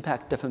some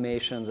impact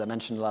deformations. I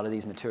mentioned a lot of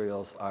these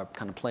materials are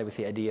kind of play with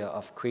the idea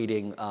of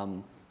creating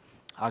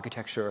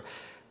architecture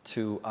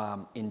to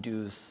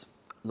induce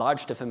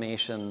large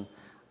deformation,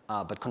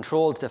 but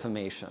controlled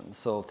deformation,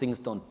 so things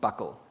don't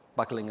buckle.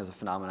 Buckling is a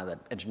phenomenon that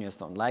engineers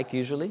don't like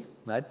usually,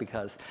 right?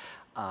 Because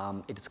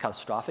it's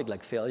catastrophic,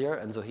 like failure.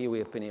 And so here we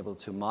have been able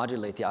to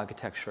modulate the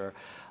architecture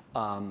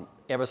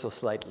ever so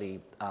slightly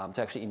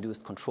to actually induce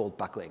controlled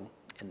buckling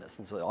in this.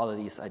 And so all of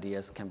these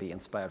ideas can be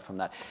inspired from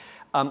that.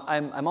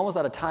 I'm almost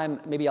out of time.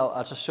 Maybe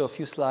I'll just show a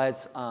few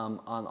slides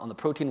on the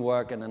protein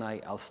work, and then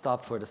I'll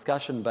stop for a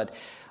discussion. But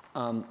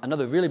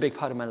another really big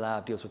part of my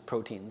lab deals with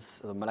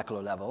proteins at the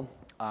molecular level.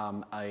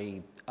 I'm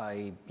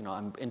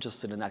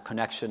interested in that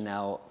connection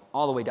now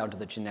all the way down to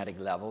the genetic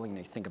level. You know,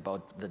 you think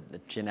about the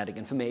genetic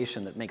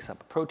information that makes up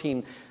a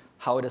protein,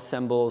 how it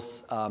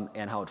assembles,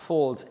 and how it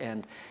folds.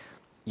 And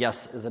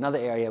yes, there's another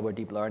area where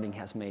deep learning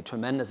has made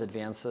tremendous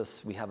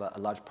advances. We have a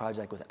large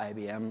project with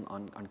IBM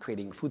on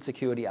creating food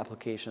security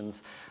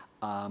applications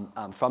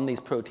from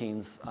these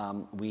proteins.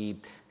 We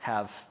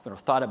have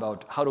thought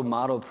about how to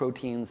model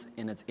proteins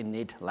in its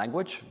innate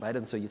language, right?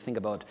 And so you think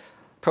about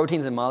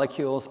proteins and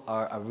molecules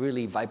are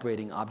really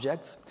vibrating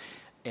objects.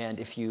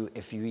 And if you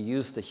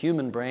use the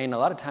human brain, a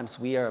lot of times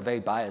we are very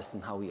biased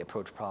in how we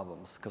approach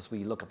problems, because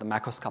we look at the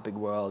macroscopic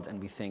world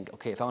and we think,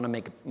 okay, if I want to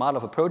make a model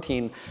of a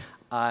protein,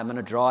 I'm going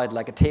to draw it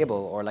like a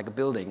table or like a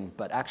building.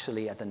 But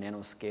actually, at the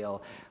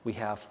nanoscale, we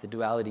have the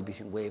duality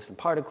between waves and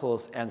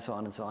particles, and so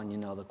on and so on. You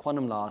know, the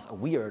quantum laws are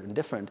weird and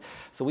different.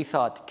 So we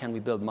thought, can we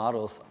build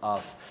models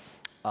of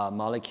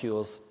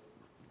molecules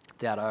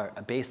that are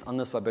based on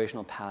this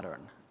vibrational pattern?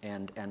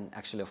 And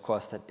actually, of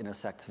course, that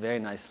intersects very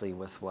nicely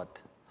with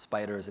what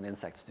spiders and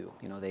insects do.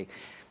 You know, they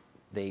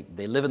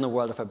live in the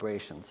world of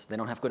vibrations. They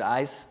don't have good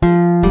eyes. They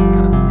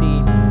kind of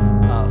see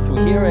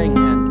through hearing.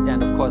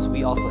 And of course,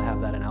 we also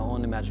have that in our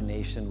own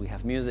imagination. We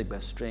have music, we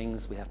have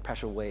strings, we have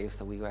pressure waves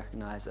that we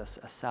recognize as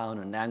sound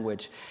and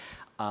language.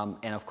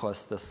 And of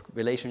course, this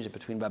relationship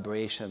between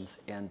vibrations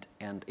and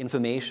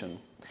information,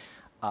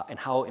 and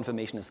how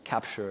information is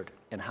captured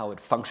and how it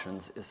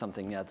functions is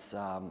something that's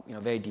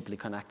very deeply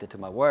connected to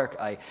my work.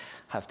 I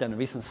have done a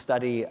recent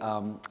study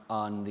on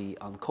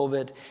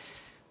COVID,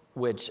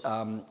 which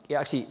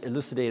actually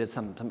elucidated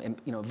some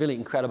really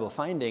incredible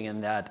finding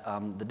in that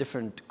the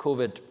different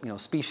COVID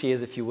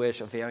species, if you wish,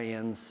 or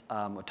variants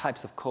or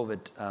types of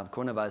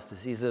coronavirus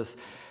diseases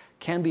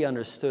can be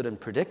understood and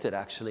predicted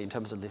actually in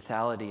terms of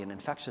lethality and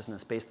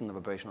infectiousness based on the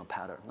vibrational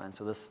pattern. And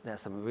so there's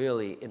some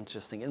really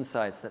interesting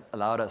insights that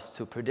allowed us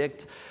to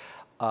predict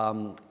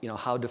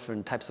how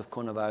different types of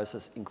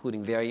coronaviruses,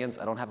 including variants,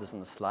 I don't have this on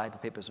the slide, the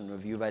paper's in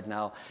review right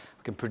now,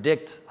 we can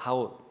predict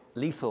how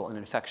lethal and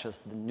infectious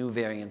the new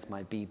variants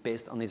might be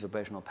based on these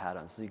vibrational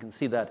patterns. So you can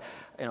see that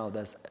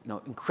there's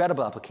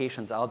incredible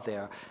applications out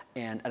there.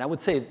 And I would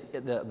say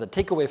the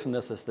takeaway from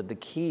this is that the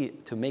key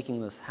to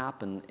making this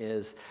happen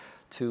is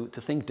to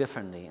think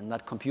differently, and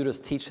that computers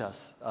teach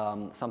us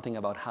something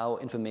about how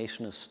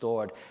information is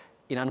stored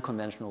in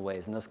unconventional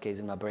ways, in this case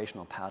in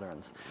vibrational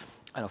patterns.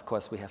 And of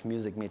course, we have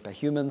music made by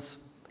humans,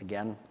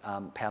 again,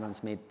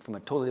 patterns made from a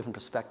totally different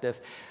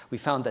perspective. We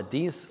found that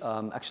these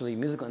actually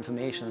musical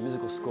information and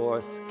musical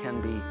scores can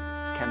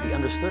be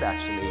understood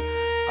actually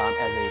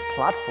as a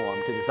platform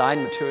to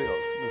design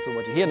materials. And so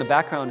what you hear in the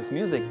background is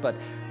music, but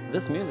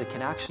this music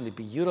can actually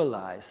be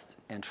utilized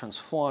and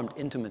transformed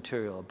into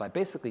material by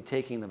basically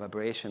taking the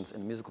vibrations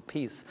in a musical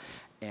piece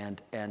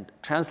and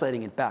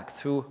translating it back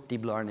through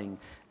deep learning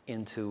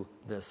into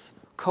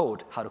this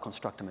code, how to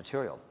construct a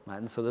material. Right?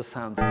 And so this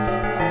sounds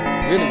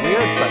really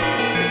weird, but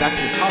it's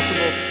actually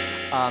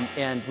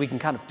possible. And we can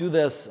kind of do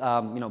this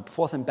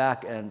forth and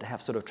back and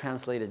have sort of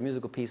translated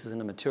musical pieces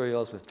into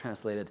materials. We've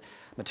translated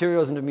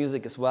materials into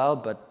music as well,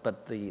 but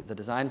the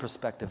design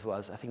perspective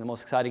was, I think the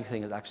most exciting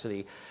thing is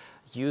actually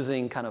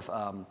using kind of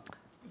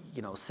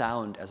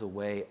sound as a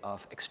way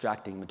of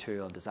extracting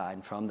material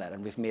design from that,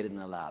 and we've made it in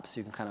the lab. So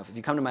you can if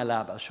you come to my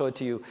lab, I'll show it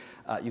to you.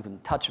 You can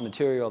touch a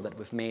material that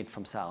we've made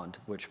from sound,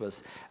 which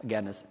was,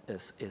 again,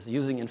 is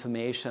using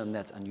information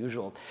that's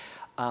unusual.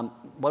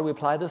 What do we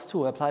apply this to?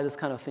 We apply this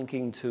kind of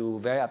thinking to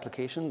various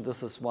applications.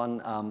 This is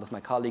one with my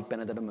colleague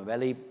Benedetto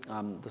Mavelli.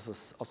 This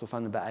is also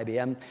funded by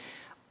IBM.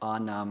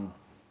 on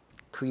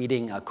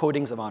creating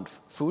coatings around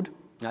food.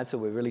 Right? So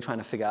we're really trying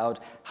to figure out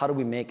how do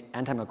we make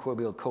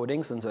antimicrobial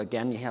coatings. And so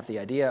again, you have the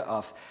idea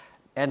of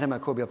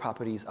antimicrobial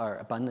properties are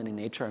abundant in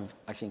nature,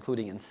 actually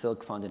including in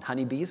silk found in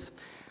honeybees.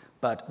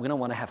 But we don't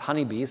want to have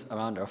honeybees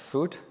around our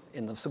fruit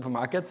in the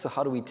supermarket. So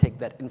how do we take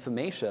that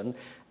information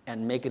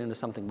and make it into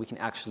something we can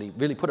actually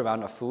really put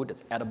around our food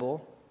that's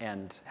edible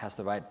and has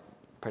the right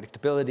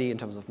predictability in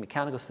terms of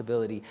mechanical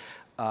stability.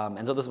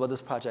 And so this is what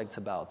this project's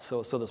about.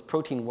 So this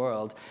protein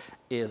world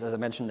is, as I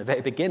mentioned at the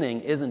very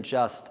beginning, isn't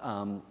just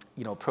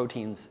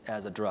proteins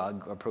as a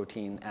drug or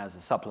protein as a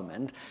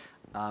supplement.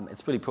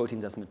 It's really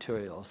proteins as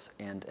materials.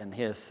 And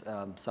here's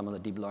some of the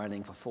deep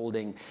learning for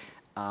folding.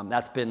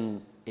 That's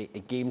been a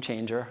game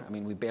changer. I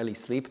mean, we barely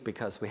sleep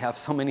because we have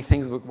so many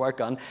things we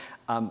work on.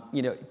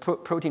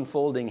 Protein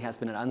folding has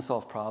been an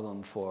unsolved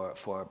problem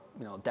for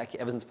decades,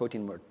 ever since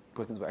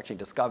proteins were actually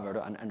discovered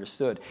or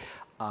understood.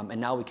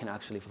 And now we can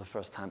actually, for the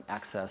first time,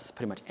 access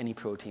pretty much any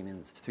protein in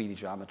its 3D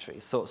geometry.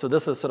 So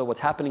this is sort of what's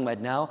happening right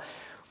now.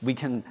 We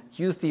can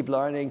use deep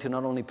learning to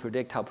not only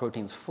predict how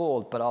proteins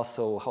fold, but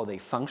also how they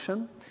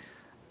function.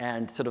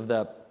 And sort of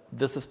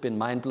this has been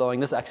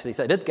mind-blowing. This actually,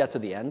 so I did get to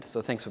the end,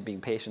 so thanks for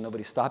being patient.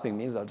 Nobody's stopping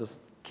me, so I'll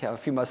just have a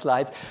few more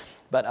slides.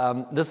 But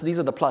these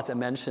are the plots I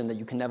mentioned that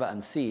you can never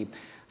unsee.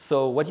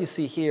 So what you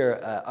see here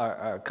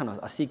are kind of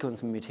a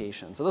sequence of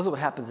mutations. So this is what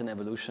happens in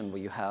evolution,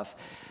 where you have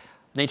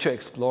nature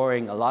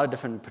exploring a lot of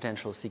different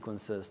potential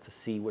sequences to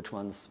see which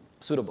one's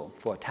suitable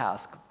for a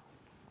task.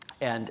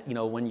 And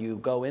when you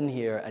go in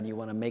here and you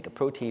want to make a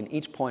protein,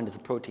 each point is a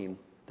protein.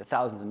 There are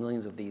thousands and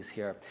millions of these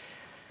here.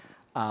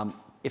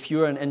 If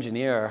you're an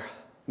engineer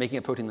making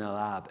a protein in a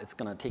lab, it's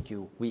going to take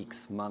you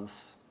weeks,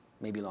 months,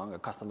 maybe longer,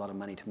 cost a lot of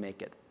money to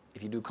make it.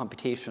 If you do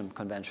computation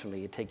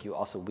conventionally, it takes you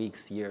also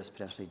weeks, years,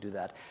 potentially to do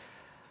that.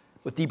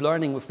 With deep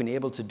learning, we've been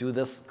able to do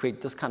this,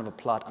 create this kind of a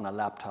plot on a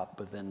laptop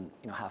within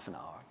half an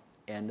hour.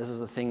 And this is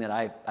the thing that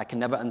I can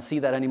never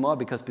unsee that anymore,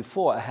 because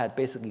before I had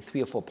basically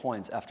 3 or 4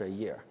 points after a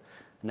year.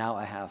 Now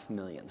I have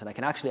millions. And I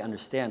can actually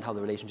understand how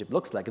the relationship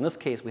looks like. In this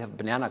case, we have a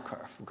banana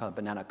curve. We call it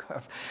banana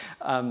curve.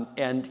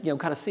 And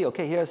kind of see,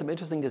 OK, here are some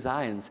interesting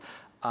designs.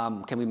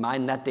 Can we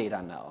mine that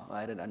data now,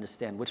 right, and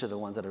understand which are the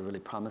ones that are really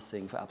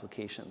promising for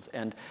applications?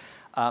 And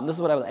this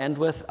is what I will end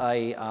with.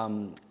 I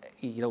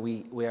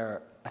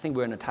think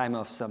we're in a time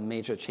of some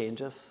major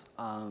changes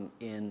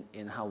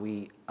in how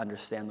we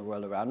understand the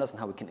world around us and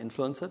how we can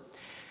influence it,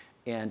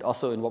 and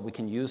also in what we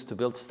can use to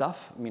build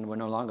stuff. I mean, we're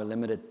no longer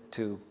limited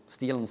to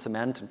steel and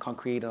cement and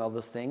concrete and all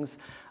those things.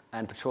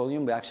 And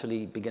petroleum, we're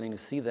actually beginning to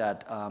see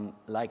that,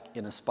 like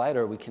in a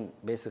spider, we can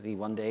basically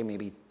one day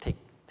maybe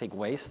take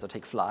waste or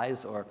take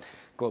flies or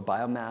grow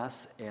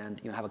biomass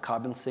and have a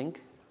carbon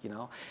sink,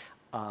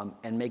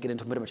 and make it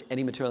into pretty much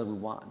any material we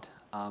want.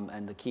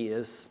 And the key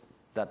is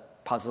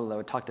that puzzle that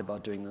we talked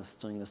about during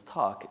this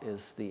talk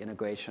is the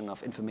integration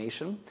of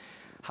information,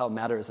 how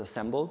matter is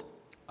assembled,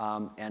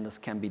 and this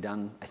can be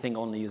done, I think,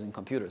 only using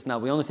computers. Now,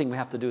 the only thing we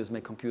have to do is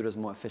make computers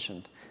more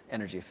efficient,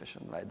 energy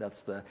efficient, right?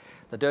 That's the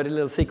dirty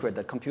little secret,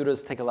 that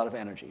computers take a lot of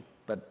energy.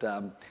 But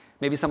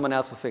maybe someone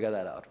else will figure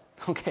that out.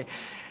 OK.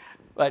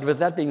 Right, with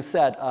that being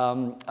said,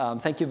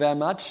 thank you very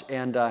much,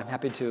 and I'm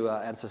happy to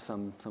answer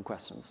some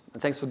questions.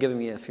 And thanks for giving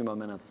me a few more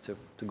minutes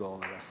to go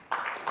over this.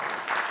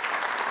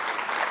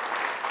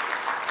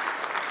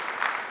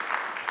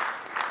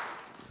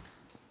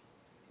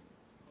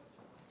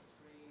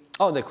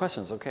 Oh, there are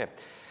questions, OK.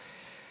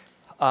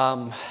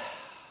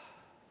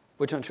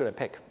 Which one should I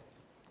pick?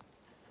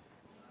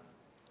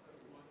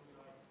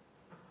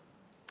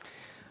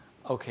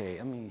 OK,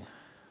 let me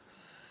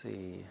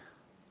see.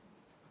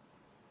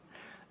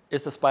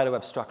 Is the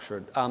spiderweb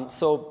structured?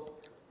 So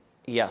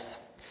yes.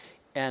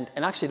 And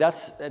actually,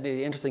 that's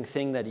the interesting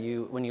thing that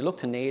when you look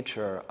to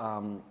nature,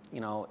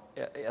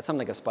 something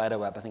like a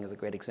spiderweb, I think, is a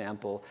great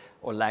example,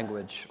 or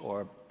language,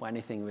 or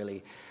anything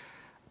really.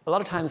 A lot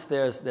of times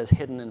there's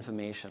hidden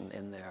information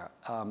in there,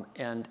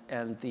 and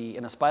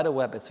in a spider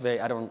web, it's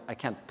very, I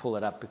can't pull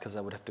it up because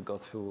I would have to go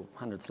through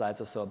 100 slides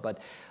or so, but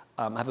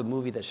I have a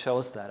movie that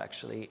shows that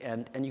actually,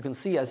 and you can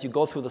see as you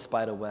go through the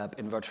spider web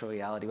in virtual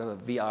reality, we have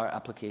a VR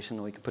application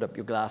where you can put up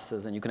your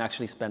glasses and you can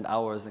actually spend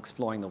hours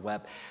exploring the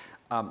web.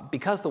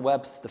 Because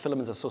the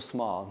filaments are so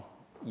small,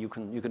 you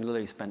can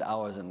literally spend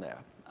hours in there.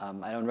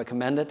 I don't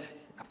recommend it.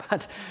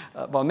 But,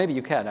 well, maybe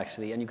you can,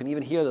 actually. And you can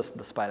even hear the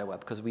spider web,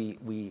 because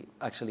we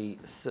actually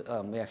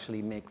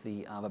make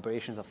the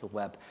vibrations of the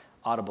web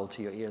audible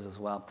to your ears as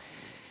well.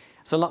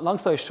 So long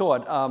story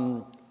short,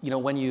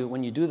 when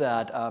you do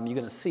that, you're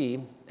going to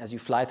see, as you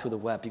fly through the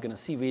web, you're going to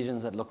see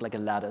regions that look like a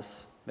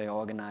lattice, very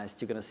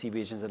organized. You're going to see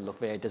regions that look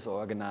very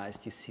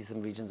disorganized. You see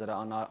some regions that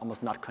are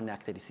almost not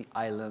connected. You see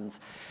islands.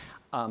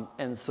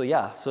 And so,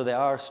 yeah, so there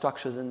are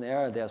structures in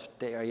there. There's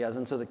the areas.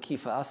 And so the key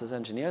for us as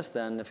engineers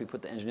then, if we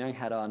put the engineering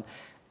hat on,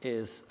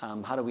 is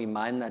how do we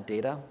mine that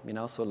data?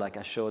 So like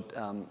I showed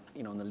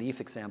in the leaf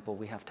example,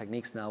 we have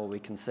techniques now where we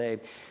can say,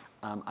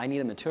 I need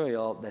a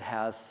material that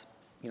has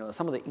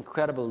some of the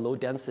incredible low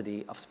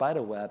density of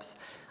spider webs,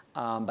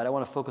 But I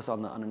want to focus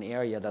on an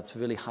area that's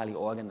really highly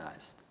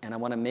organized. And I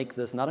want to make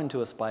this not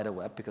into a spider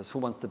web, because who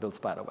wants to build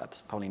spider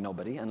webs? Probably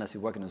nobody, unless you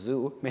work in a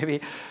zoo,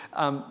 maybe.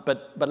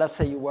 But let's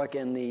say you work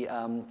in the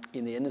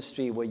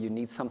industry where you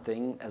need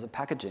something as a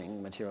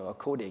packaging material or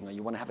coating, or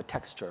you want to have a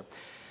texture.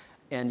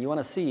 And you want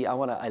to see, I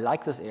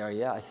like this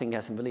area, I think it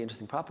has some really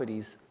interesting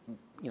properties,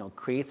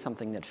 create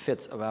something that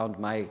fits around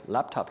my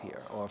laptop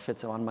here, or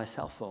fits around my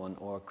cell phone,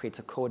 or creates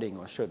a coating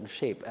or a certain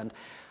shape. And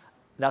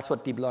that's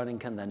what deep learning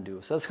can then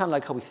do. So that's kind of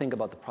like how we think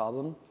about the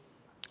problem.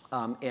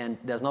 And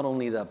there's not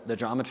only the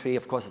geometry,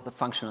 of course, it's the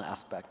functional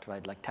aspect,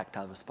 right? Like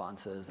tactile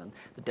responses and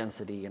the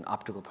density and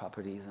optical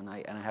properties. And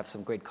I have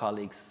some great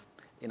colleagues,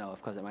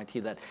 of course, at MIT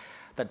that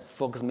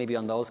focus maybe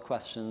on those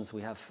questions.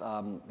 We have,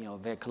 a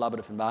very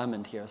collaborative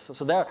environment here.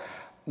 So there are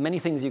many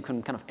things you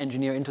can kind of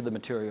engineer into the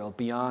material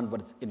beyond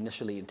what it's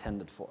initially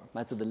intended for,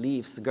 right? So the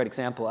leaves, a great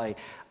example.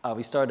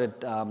 We started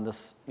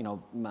this,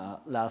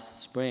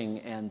 last spring,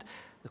 and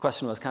the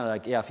question was kind of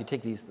like, if you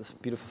take this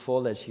beautiful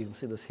foliage, you can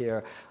see this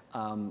here,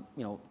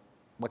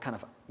 what kind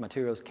of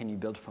materials can you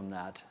build from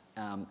that?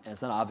 And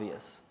it's not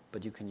obvious,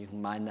 but you can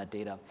mine that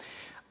data.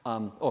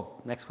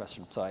 Next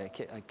question. Sorry,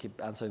 I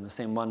keep answering the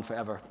same one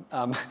forever.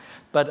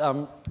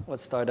 What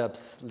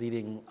startups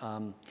leading?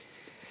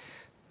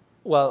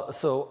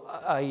 So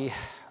I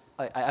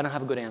don't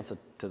have a good answer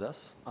to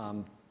this.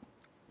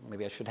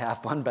 Maybe I should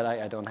have one, but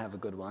I don't have a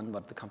good one,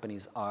 what the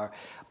companies are.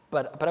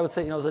 But I would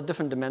say, there's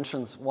different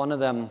dimensions. One of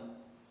them,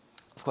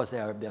 of course,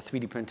 there are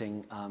 3D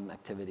printing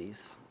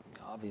activities,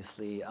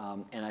 obviously.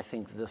 And I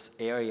think this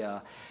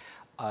area,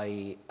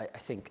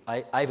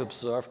 I've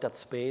observed that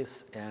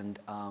space, and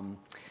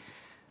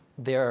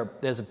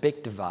there's a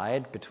big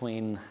divide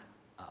between,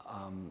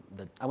 I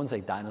wouldn't say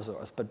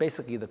dinosaurs, but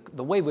basically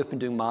the way we've been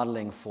doing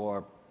modeling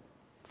for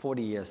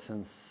 40 years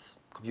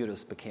since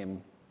computers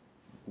became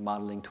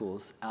modeling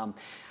tools.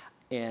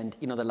 And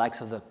the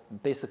likes of the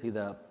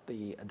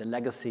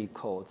legacy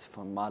codes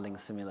from modeling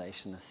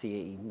simulation, the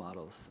CAE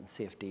models and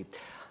CFD.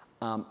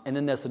 And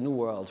then there's the new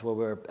world where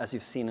we're, as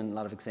you've seen in a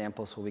lot of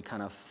examples, where we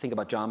kind of think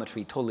about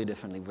geometry totally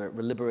differently. We're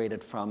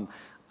liberated from,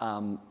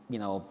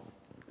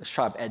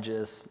 sharp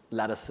edges,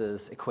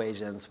 lattices,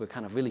 equations. We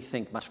kind of really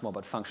think much more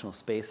about functional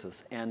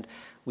spaces. And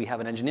we have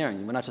an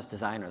engineering. We're not just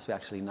designers. We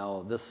actually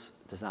know this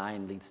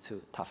design leads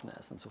to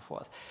toughness and so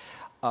forth.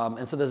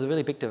 And so there's a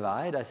really big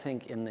divide, I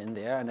think, in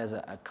there. And there's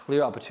a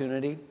clear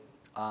opportunity.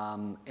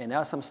 And there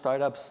are some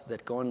startups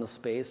that go in the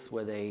space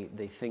where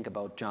they think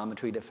about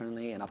geometry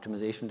differently and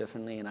optimization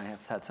differently. And I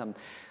have had some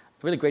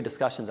really great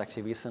discussions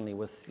actually recently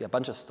with a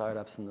bunch of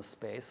startups in this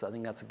space. So I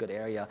think that's a good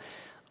area.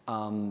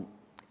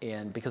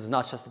 And because it's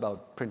not just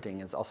about printing,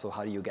 it's also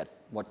how do you get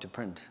what to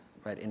print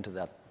right into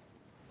that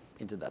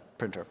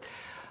printer.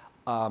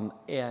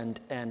 And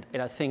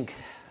I think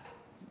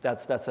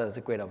that's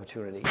a great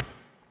opportunity.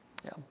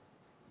 Yeah.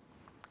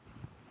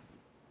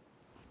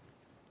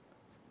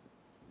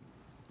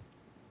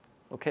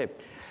 Okay,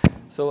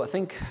 so I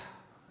think,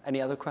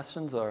 any other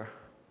questions or?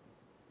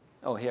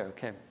 Oh, here,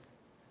 okay.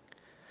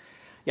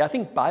 Yeah, I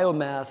think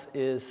biomass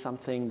is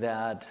something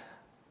that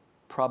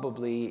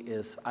probably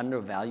is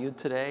undervalued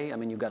today. I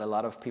mean, you've got a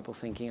lot of people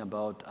thinking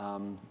about,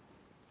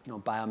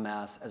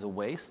 biomass as a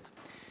waste,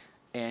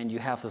 and you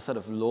have the sort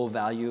of low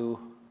value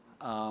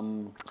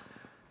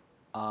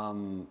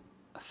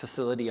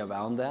facility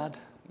around that.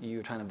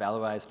 You're trying to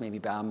valorize maybe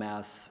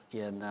biomass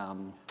in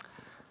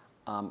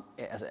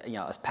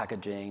as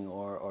packaging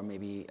or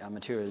maybe a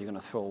material you're going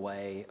to throw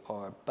away.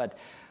 But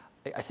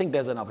I think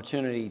there's an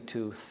opportunity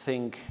to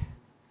think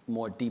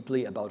more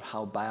deeply about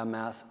how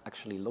biomass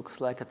actually looks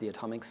like at the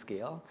atomic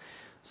scale.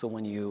 So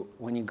when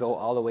you go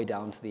all the way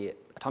down to the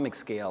atomic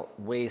scale,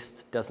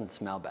 waste doesn't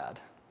smell bad,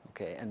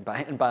 okay? And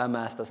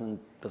biomass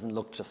doesn't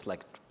look just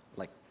like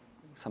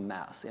some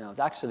mass. It's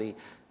actually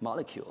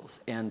molecules.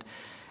 And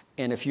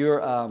if you're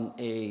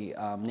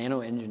a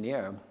nano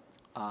engineer,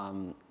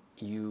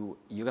 you're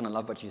going to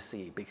love what you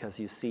see, because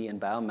you see in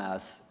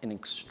biomass an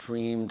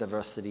extreme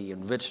diversity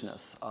and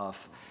richness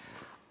of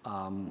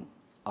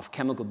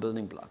chemical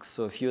building blocks.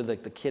 So if you're the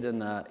kid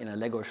in a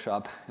Lego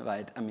shop,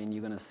 right? I mean,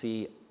 you're going to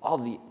see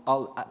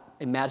all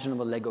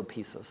imaginable Lego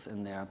pieces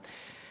in there.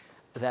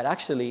 That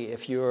actually,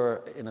 if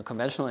you're in a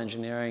conventional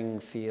engineering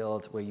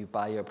field where you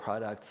buy your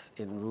products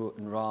in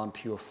raw and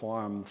pure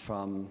form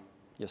from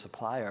your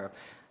supplier,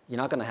 you're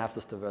not going to have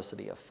this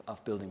diversity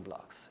of building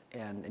blocks,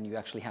 and you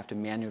actually have to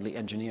manually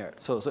engineer it.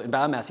 So in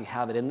biomass, you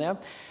have it in there,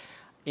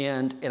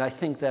 and I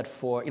think that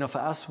for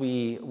us,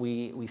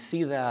 we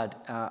see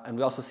that, and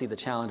we also see the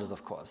challenges.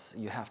 Of course,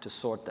 you have to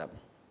sort them,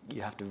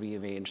 you have to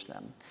rearrange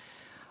them,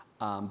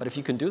 but if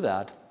you can do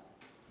that,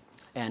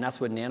 and that's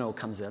where nano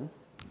comes in,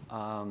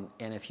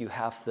 and if you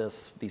have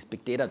these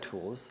big data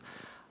tools,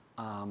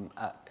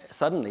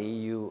 suddenly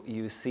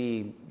you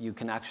see you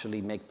can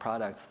actually make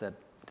products that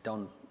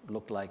don't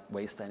look like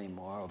waste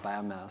anymore, or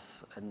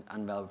biomass, an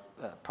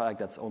product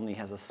that only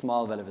has a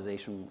small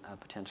valorization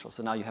potential.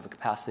 So now you have a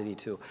capacity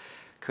to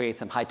create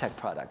some high-tech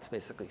products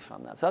basically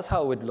from that. So that's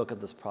how I would look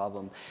at this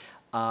problem.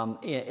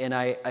 And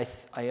I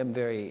am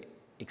very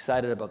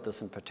excited about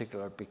this in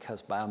particular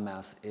because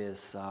biomass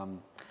is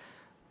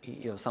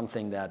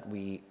something that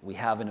we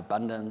have in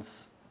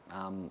abundance.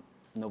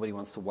 Nobody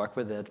wants to work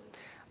with it.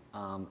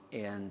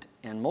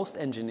 And most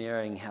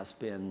engineering has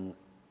been,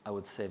 I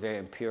would say, very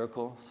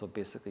empirical. So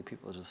basically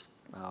people just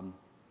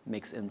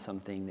mix in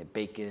something, they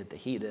bake it, they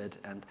heat it,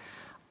 and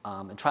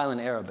trial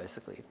and error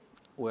basically.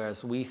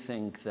 Whereas we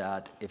think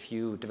that if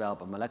you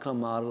develop a molecular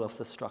model of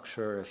the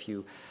structure, if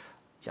you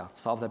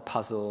solve that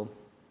puzzle,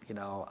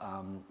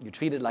 you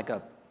treat it like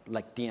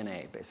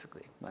DNA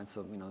basically, right?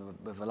 So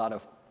with a lot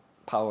of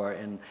power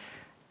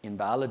in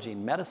biology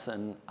and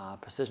medicine,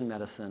 precision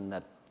medicine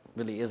that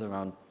really is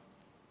around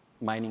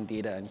mining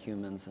data in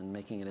humans and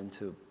making it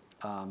into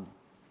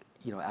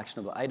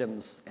actionable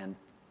items and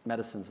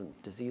medicines and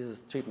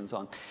diseases, treatments, so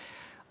on.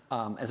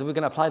 And so we're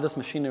going to apply this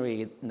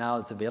machinery now.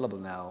 It's available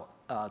now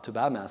to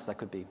biomass. That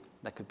could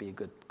be a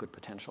good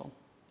potential.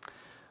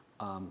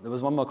 There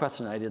was one more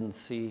question I didn't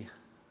see.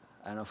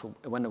 I don't know if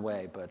it went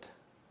away, but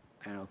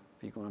I don't know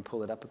if you want to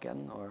pull it up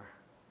again or.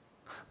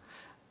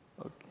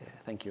 Okay,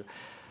 thank you.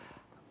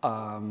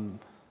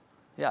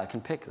 Yeah, I can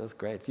pick. That's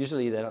great.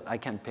 Usually I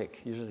can't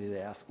pick. Usually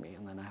they ask me,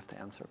 and then I have to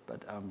answer.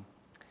 But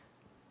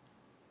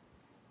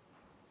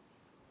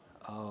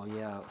oh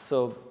yeah.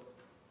 So,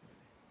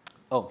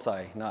 oh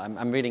sorry. No,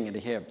 I'm reading it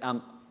here.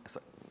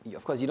 So,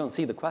 of course, you don't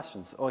see the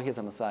questions. Oh, here's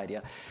on the side.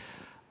 Yeah.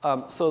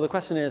 So the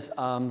question is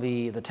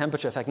the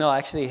temperature effect. No, I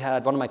actually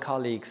had one of my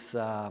colleagues,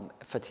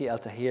 Fatih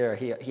Al-Tahir.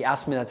 He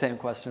asked me that same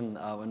question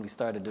when we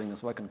started doing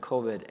this work on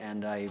COVID,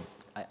 and I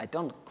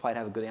don't quite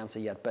have a good answer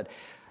yet, but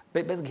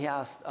basically he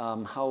asked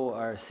how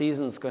are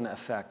seasons going to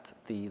affect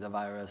the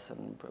virus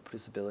and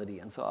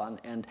reproducibility and so on,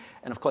 and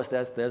of course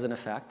there's an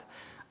effect,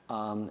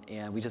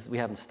 and we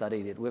haven't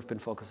studied it. We've been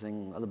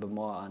focusing a little bit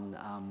more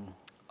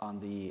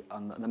on the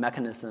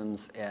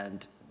mechanisms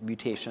and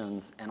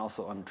mutations, and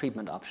also on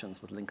treatment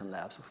options with Lincoln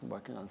Labs. We've been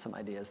working on some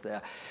ideas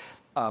there.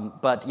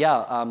 But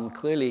yeah,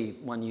 clearly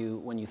when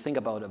you think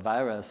about a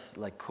virus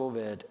like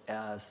COVID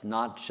as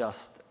not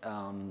just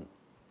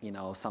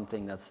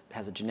something that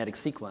has a genetic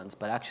sequence,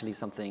 but actually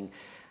something,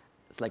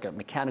 it's like a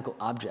mechanical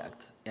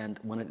object. And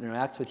when it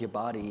interacts with your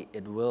body,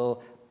 it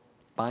will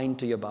bind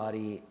to your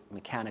body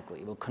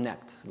mechanically. It will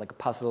connect, like a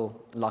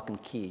puzzle, lock and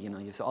key.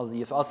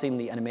 You've all seen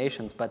the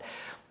animations, but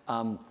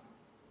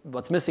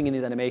what's missing in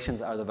these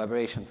animations are the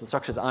vibrations. The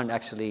structures aren't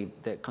actually,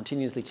 they're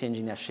continuously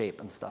changing their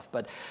shape and stuff.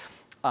 But,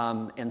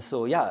 and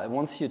so, yeah,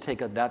 once you take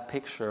that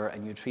picture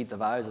and you treat the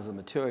virus as a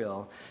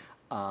material,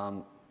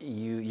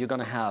 you're going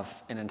to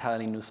have an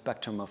entirely new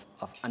spectrum of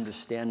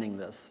understanding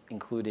this,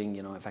 including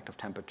effective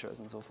temperatures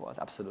and so forth.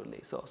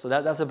 Absolutely. So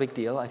that's a big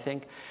deal, I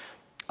think,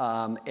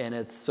 and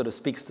it sort of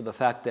speaks to the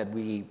fact that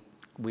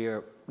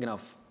we're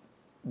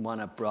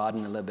want to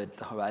broaden a little bit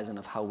the horizon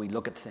of how we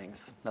look at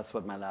things. That's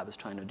what my lab is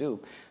trying to do,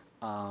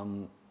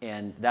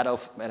 and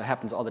that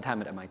happens all the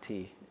time at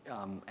MIT.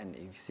 And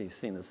you've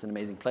seen this is an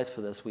amazing place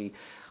for this. We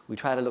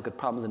try to look at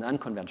problems in an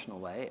unconventional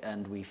way,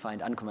 and we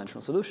find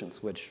unconventional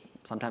solutions, which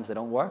sometimes they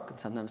don't work, and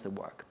sometimes they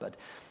work. But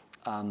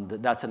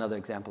that's another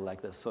example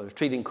like this, sort of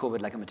treating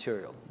COVID like a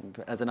material.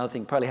 As another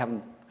thing, probably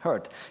haven't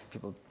heard.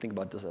 People think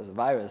about this as a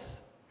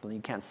virus, well, you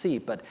can't see,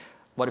 but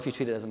what if you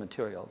treat it as a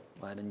material,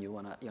 right? And you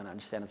want to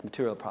understand its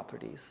material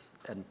properties.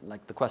 And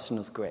like the question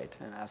was great,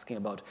 asking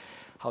about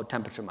how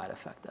temperature might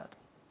affect that.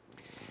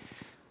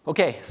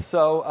 Okay,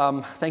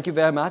 so thank you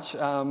very much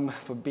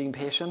for being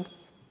patient,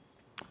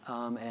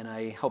 and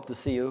I hope to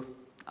see you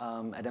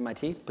at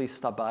MIT. Please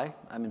stop by.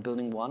 I'm in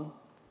Building 1,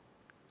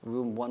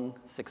 room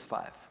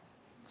 165.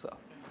 So,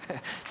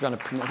 if you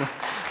want to,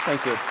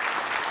 thank you.